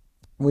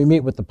 We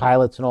meet with the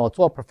pilots and all. It's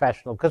all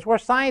professional because we're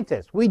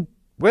scientists.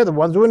 We're the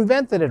ones who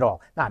invented it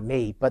all. Not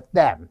me, but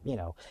them, you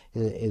know,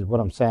 is what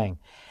I'm saying.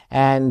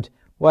 And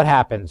what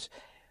happens?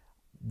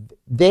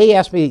 They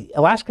asked me,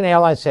 Alaskan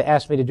Airlines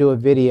asked me to do a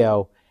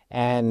video,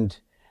 and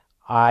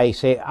I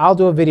say, I'll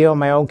do a video on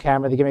my own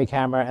camera. They give me a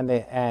camera,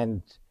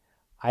 and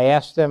I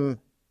asked them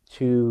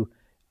to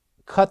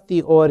cut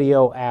the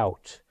audio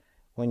out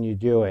when you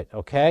do it,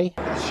 okay?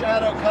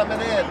 Shadow coming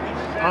in.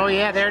 Oh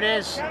yeah, there it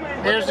is.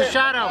 There's the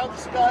shadow.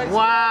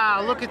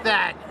 Wow, look at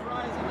that.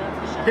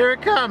 Here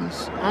it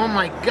comes. Oh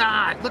my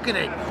God, look at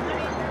it.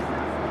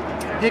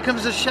 Here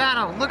comes the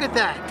shadow. Look at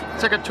that.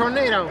 It's like a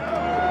tornado.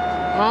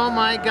 Oh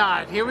my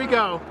God, here we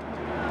go.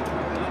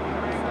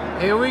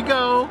 Here we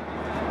go.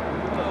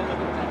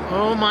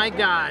 Oh my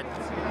God.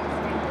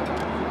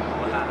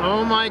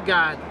 Oh my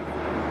God.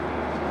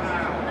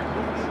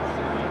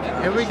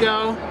 Here we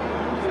go.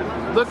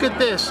 Look at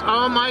this.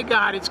 Oh my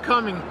God, it's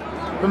coming.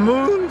 The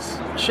moon's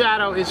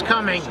shadow is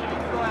coming.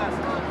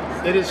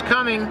 It is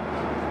coming.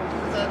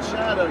 That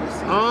shadow, you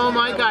see? Oh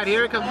my God,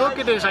 here it comes. Look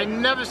at this. I've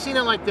never seen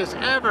it like this,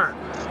 ever.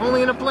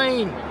 Only in a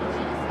plane.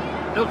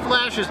 No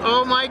flashes.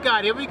 Oh my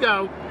God, here we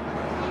go.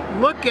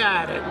 Look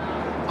at it.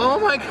 Oh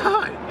my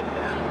God.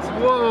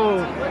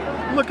 Whoa.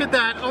 Look at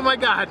that. Oh my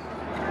God.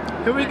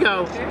 Here we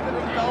go.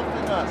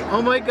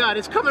 Oh my God,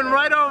 it's coming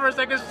right over us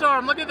like a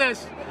storm. Look at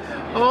this.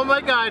 Oh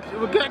my God,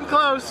 we're getting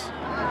close.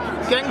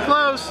 Getting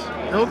close.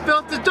 No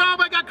filter. Oh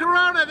my God,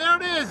 Corona. There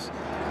it is.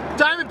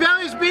 Diamond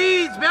Bailey's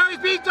beads. Bailey's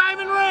beads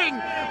diamond ring.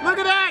 Look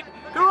at that.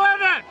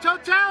 Corona.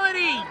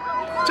 Totality.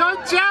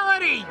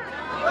 Totality.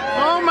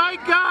 Oh my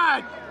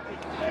God.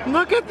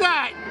 Look at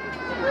that.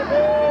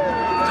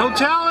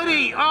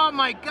 Totality. Oh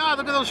my God.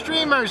 Look at those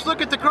streamers.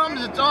 Look at the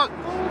crumbs. It's all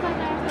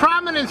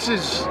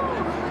prominences.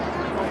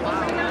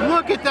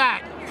 Look at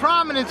that.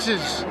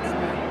 Prominences.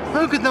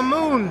 Look at the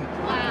moon.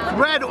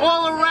 Red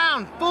all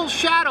around. Full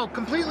shadow.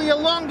 Completely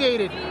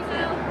elongated.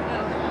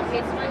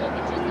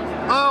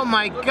 Oh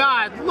my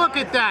God. Look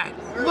at that.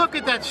 Look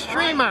at that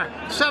streamer.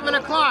 7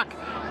 o'clock.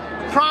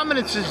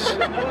 Prominences.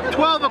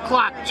 12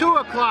 o'clock. 2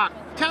 o'clock.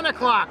 10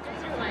 o'clock.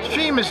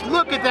 Streamers.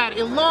 Look at that.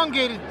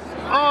 Elongated.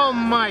 Oh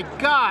my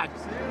God.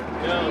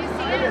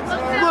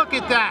 Look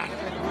at that.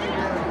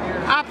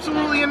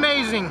 Absolutely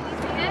amazing.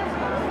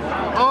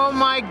 Oh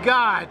my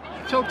God.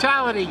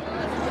 Totality.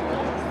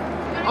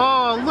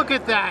 Oh, look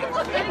at that.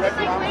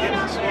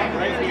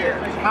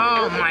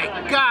 Oh my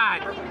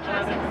God.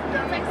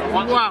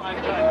 Wow.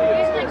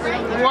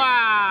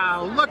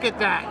 Wow. Look at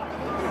that.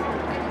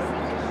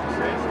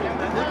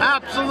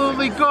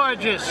 Absolutely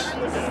gorgeous.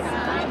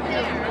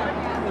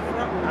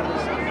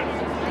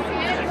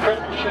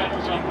 Incredible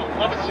shadows on the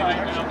left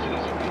side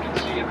mountains. You can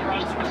see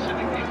across the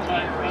Pacific the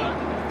entire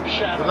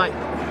shadow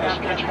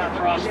stretching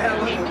across the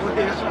ocean.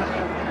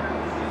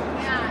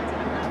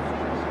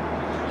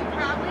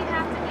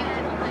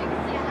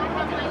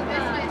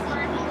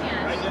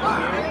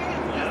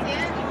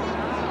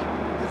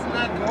 Isn't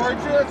that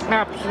gorgeous?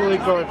 Absolutely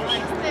gorgeous.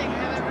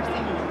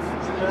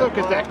 Look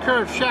at that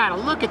curved shadow.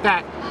 Look at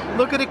that.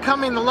 Look at it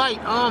coming the light.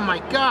 Oh my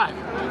God.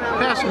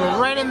 Passing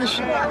right in the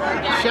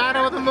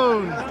shadow of the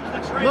moon.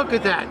 Look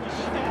at that.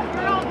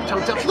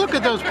 Look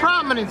at those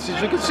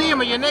prominences. You can see them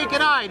with your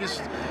naked eye. This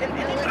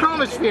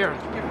chromosphere.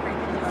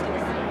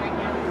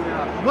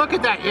 Look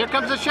at that. Here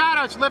comes the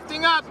shadow. It's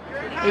lifting up.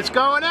 It's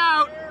going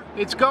out.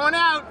 It's going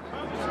out.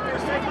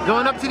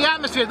 Going up to the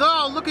atmosphere.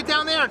 Oh, look at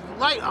down there.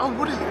 Light. Oh,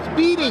 what is it? It's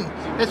beating.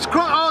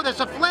 Oh, that's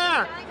a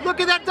flare. Look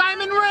at that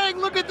diamond ring.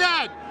 Look at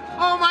that.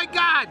 Oh my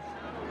God.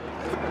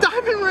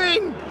 Diamond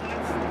ring.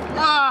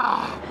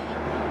 Oh,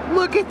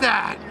 look at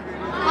that.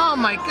 Oh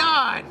my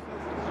God.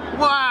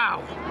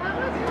 Wow.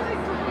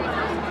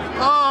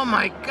 Oh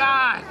my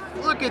God.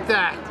 Look at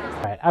that.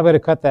 All right, I'm going to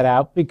cut that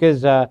out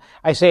because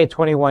I say it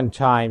 21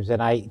 times,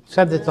 and I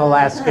sent it to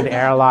Alaskan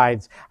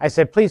Airlines. I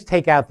said, please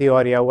take out the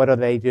audio. What do?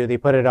 They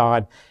put it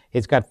on.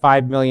 It's got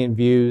 5 million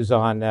views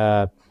on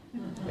their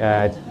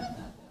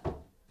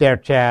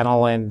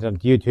channel and on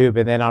YouTube,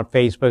 and then on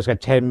Facebook it's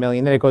got 10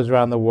 million. Then it goes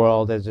around the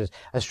world as this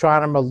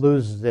astronomer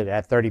loses it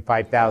at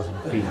 35,000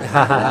 feet.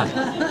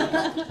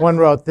 One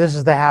wrote, "This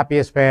is the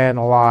happiest man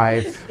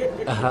alive."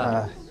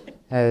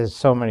 There's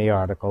so many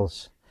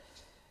articles.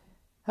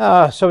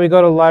 So we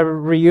go to La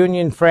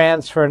Réunion,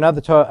 France for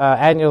another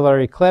annular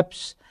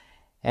eclipse,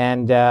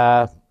 and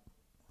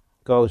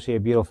go see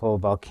a beautiful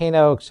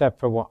volcano, except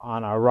for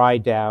on our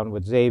ride down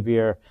with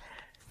Xavier,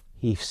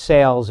 he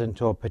sails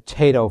into a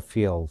potato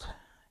field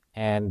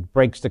and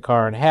breaks the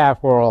car in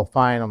half. We're all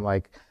fine. I'm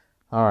like,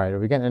 all right, are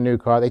we getting a new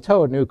car? They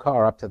tow a new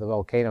car up to the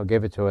volcano,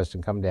 give it to us,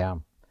 and come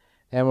down.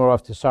 Then we're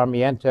off to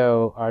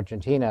Sarmiento,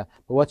 Argentina.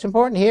 But what's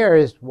important here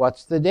is,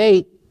 what's the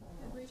date?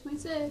 February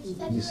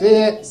 26th. You see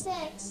it?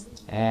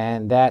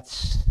 And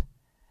that's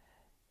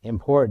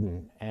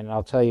important, and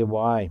I'll tell you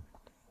why.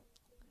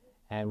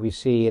 And we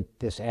see it,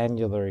 this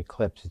annular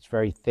eclipse. It's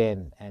very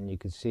thin, and you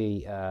can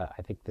see,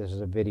 I think this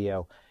is a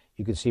video,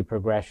 you can see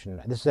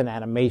progression. This is an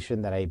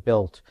animation that I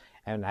built,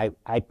 and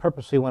I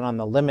purposely went on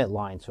the limit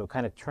line, so it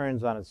kind of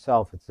turns on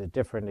itself. It's a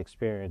different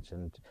experience,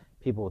 and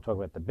people will talk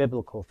about the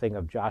biblical thing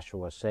of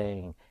Joshua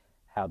saying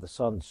how the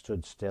sun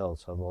stood still,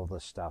 so all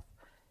this stuff.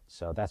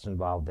 So that's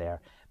involved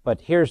there.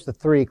 But here's the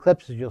 3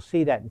 eclipses. You'll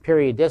see that in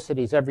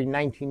periodicities, every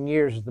 19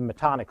 years is the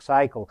Metonic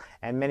cycle,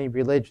 and many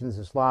religions,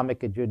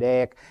 Islamic and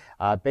Judaic,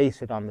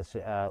 base it on the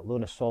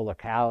lunisolar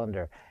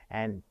calendar.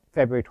 And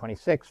February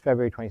 26th,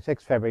 February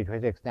 26th, February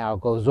 26th, now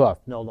it goes off,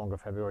 no longer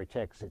February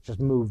 6th. It just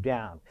moved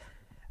down,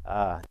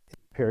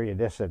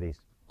 periodicities.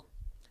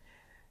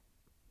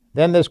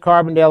 Then there's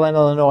Carbondale in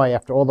Illinois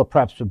after all the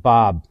preps with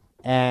Bob.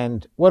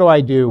 And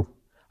what do?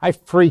 I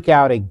freak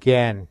out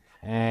again.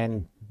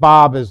 And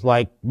Bob is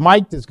like,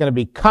 Mike, there's going to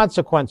be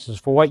consequences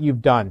for what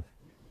you've done.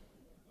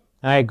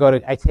 And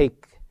I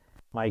take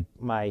my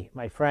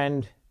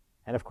friend,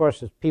 and of course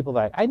there's people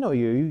that, I know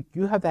you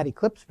have that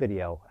eclipse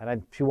video,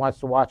 and she wants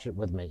to watch it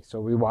with me, so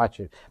we watch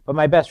it. But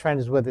my best friend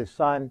is with his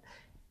son,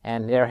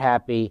 and they're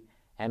happy,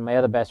 and my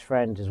other best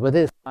friend is with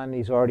his son.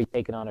 He's already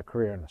taken on a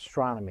career in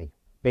astronomy.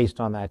 Based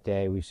on that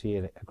day, we see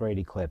a great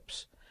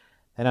eclipse.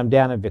 And I'm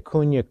down in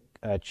Vicuña,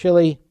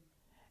 Chile,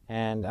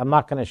 and I'm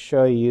not going to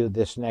show you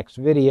this next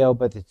video,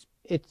 but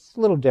it's a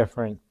little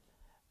different.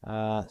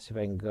 See if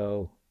I can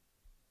go.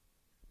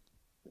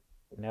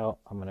 No,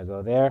 I'm going to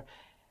go there.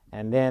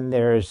 And then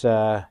there's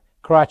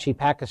Karachi,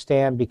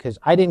 Pakistan, because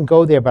I didn't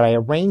go there, but I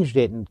arranged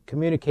it and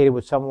communicated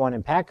with someone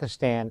in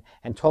Pakistan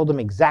and told them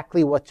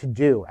exactly what to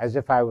do, as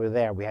if I were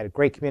there. We had a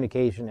great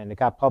communication, and it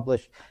got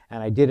published,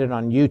 and I did it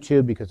on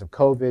YouTube because of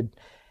COVID.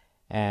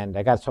 And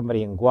I got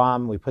somebody in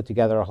Guam. We put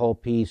together a whole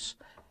piece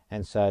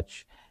and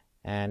such.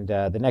 And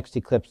the next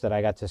eclipse that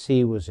I got to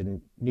see was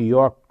in New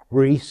York,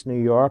 Greece,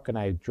 New York, and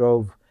I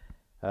drove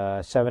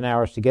 7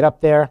 hours to get up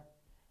there.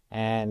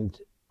 And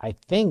I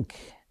think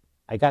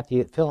I got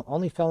the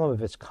only film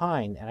of its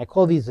kind, and I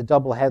call these the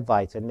double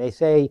headlights. And they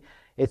say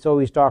it's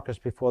always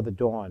darkest before the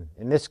dawn.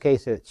 In this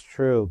case, it's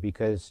true,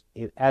 because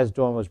as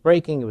dawn was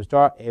breaking, it was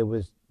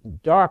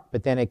dark,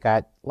 but then it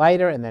got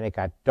lighter, and then it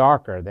got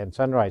darker than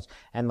sunrise.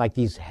 And like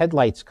these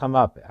headlights come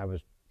up.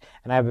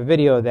 And I have a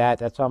video of that.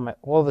 That's on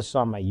all this is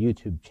on my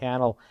YouTube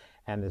channel.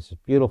 And there's this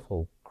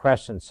beautiful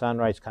crescent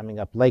sunrise coming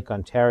up Lake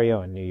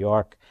Ontario in New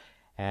York.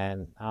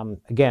 And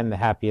I'm, again, the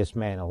happiest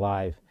man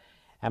alive.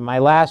 And my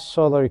last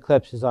solar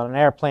eclipse is on an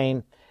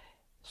airplane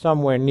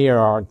somewhere near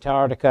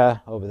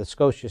Antarctica over the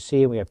Scotia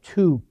Sea. We have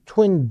 2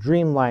 twin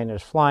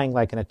Dreamliners flying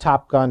like in a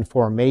Top Gun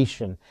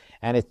formation.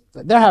 And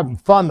they're having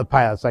fun, the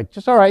pilots. Like,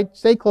 just all right,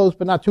 stay close,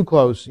 but not too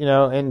close, you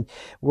know. And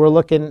we're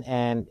looking,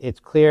 and it's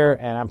clear,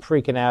 and I'm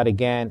freaking out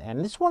again.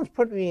 And this one's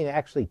putting me in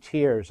actually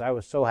tears. I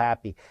was so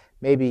happy.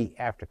 Maybe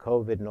after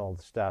COVID and all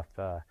the stuff,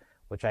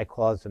 which I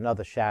caused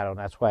another shadow, and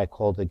that's why I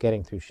called it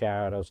Getting Through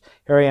Shadows.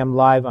 Here I am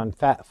live on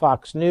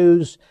Fox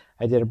News.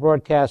 I did a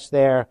broadcast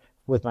there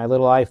with my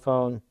little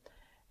iPhone.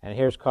 And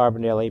here's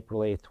Carbondale, April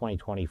 8th,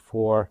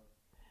 2024.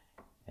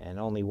 And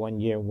only 1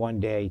 year,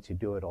 1 day to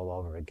do it all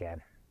over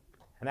again.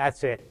 And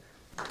that's it.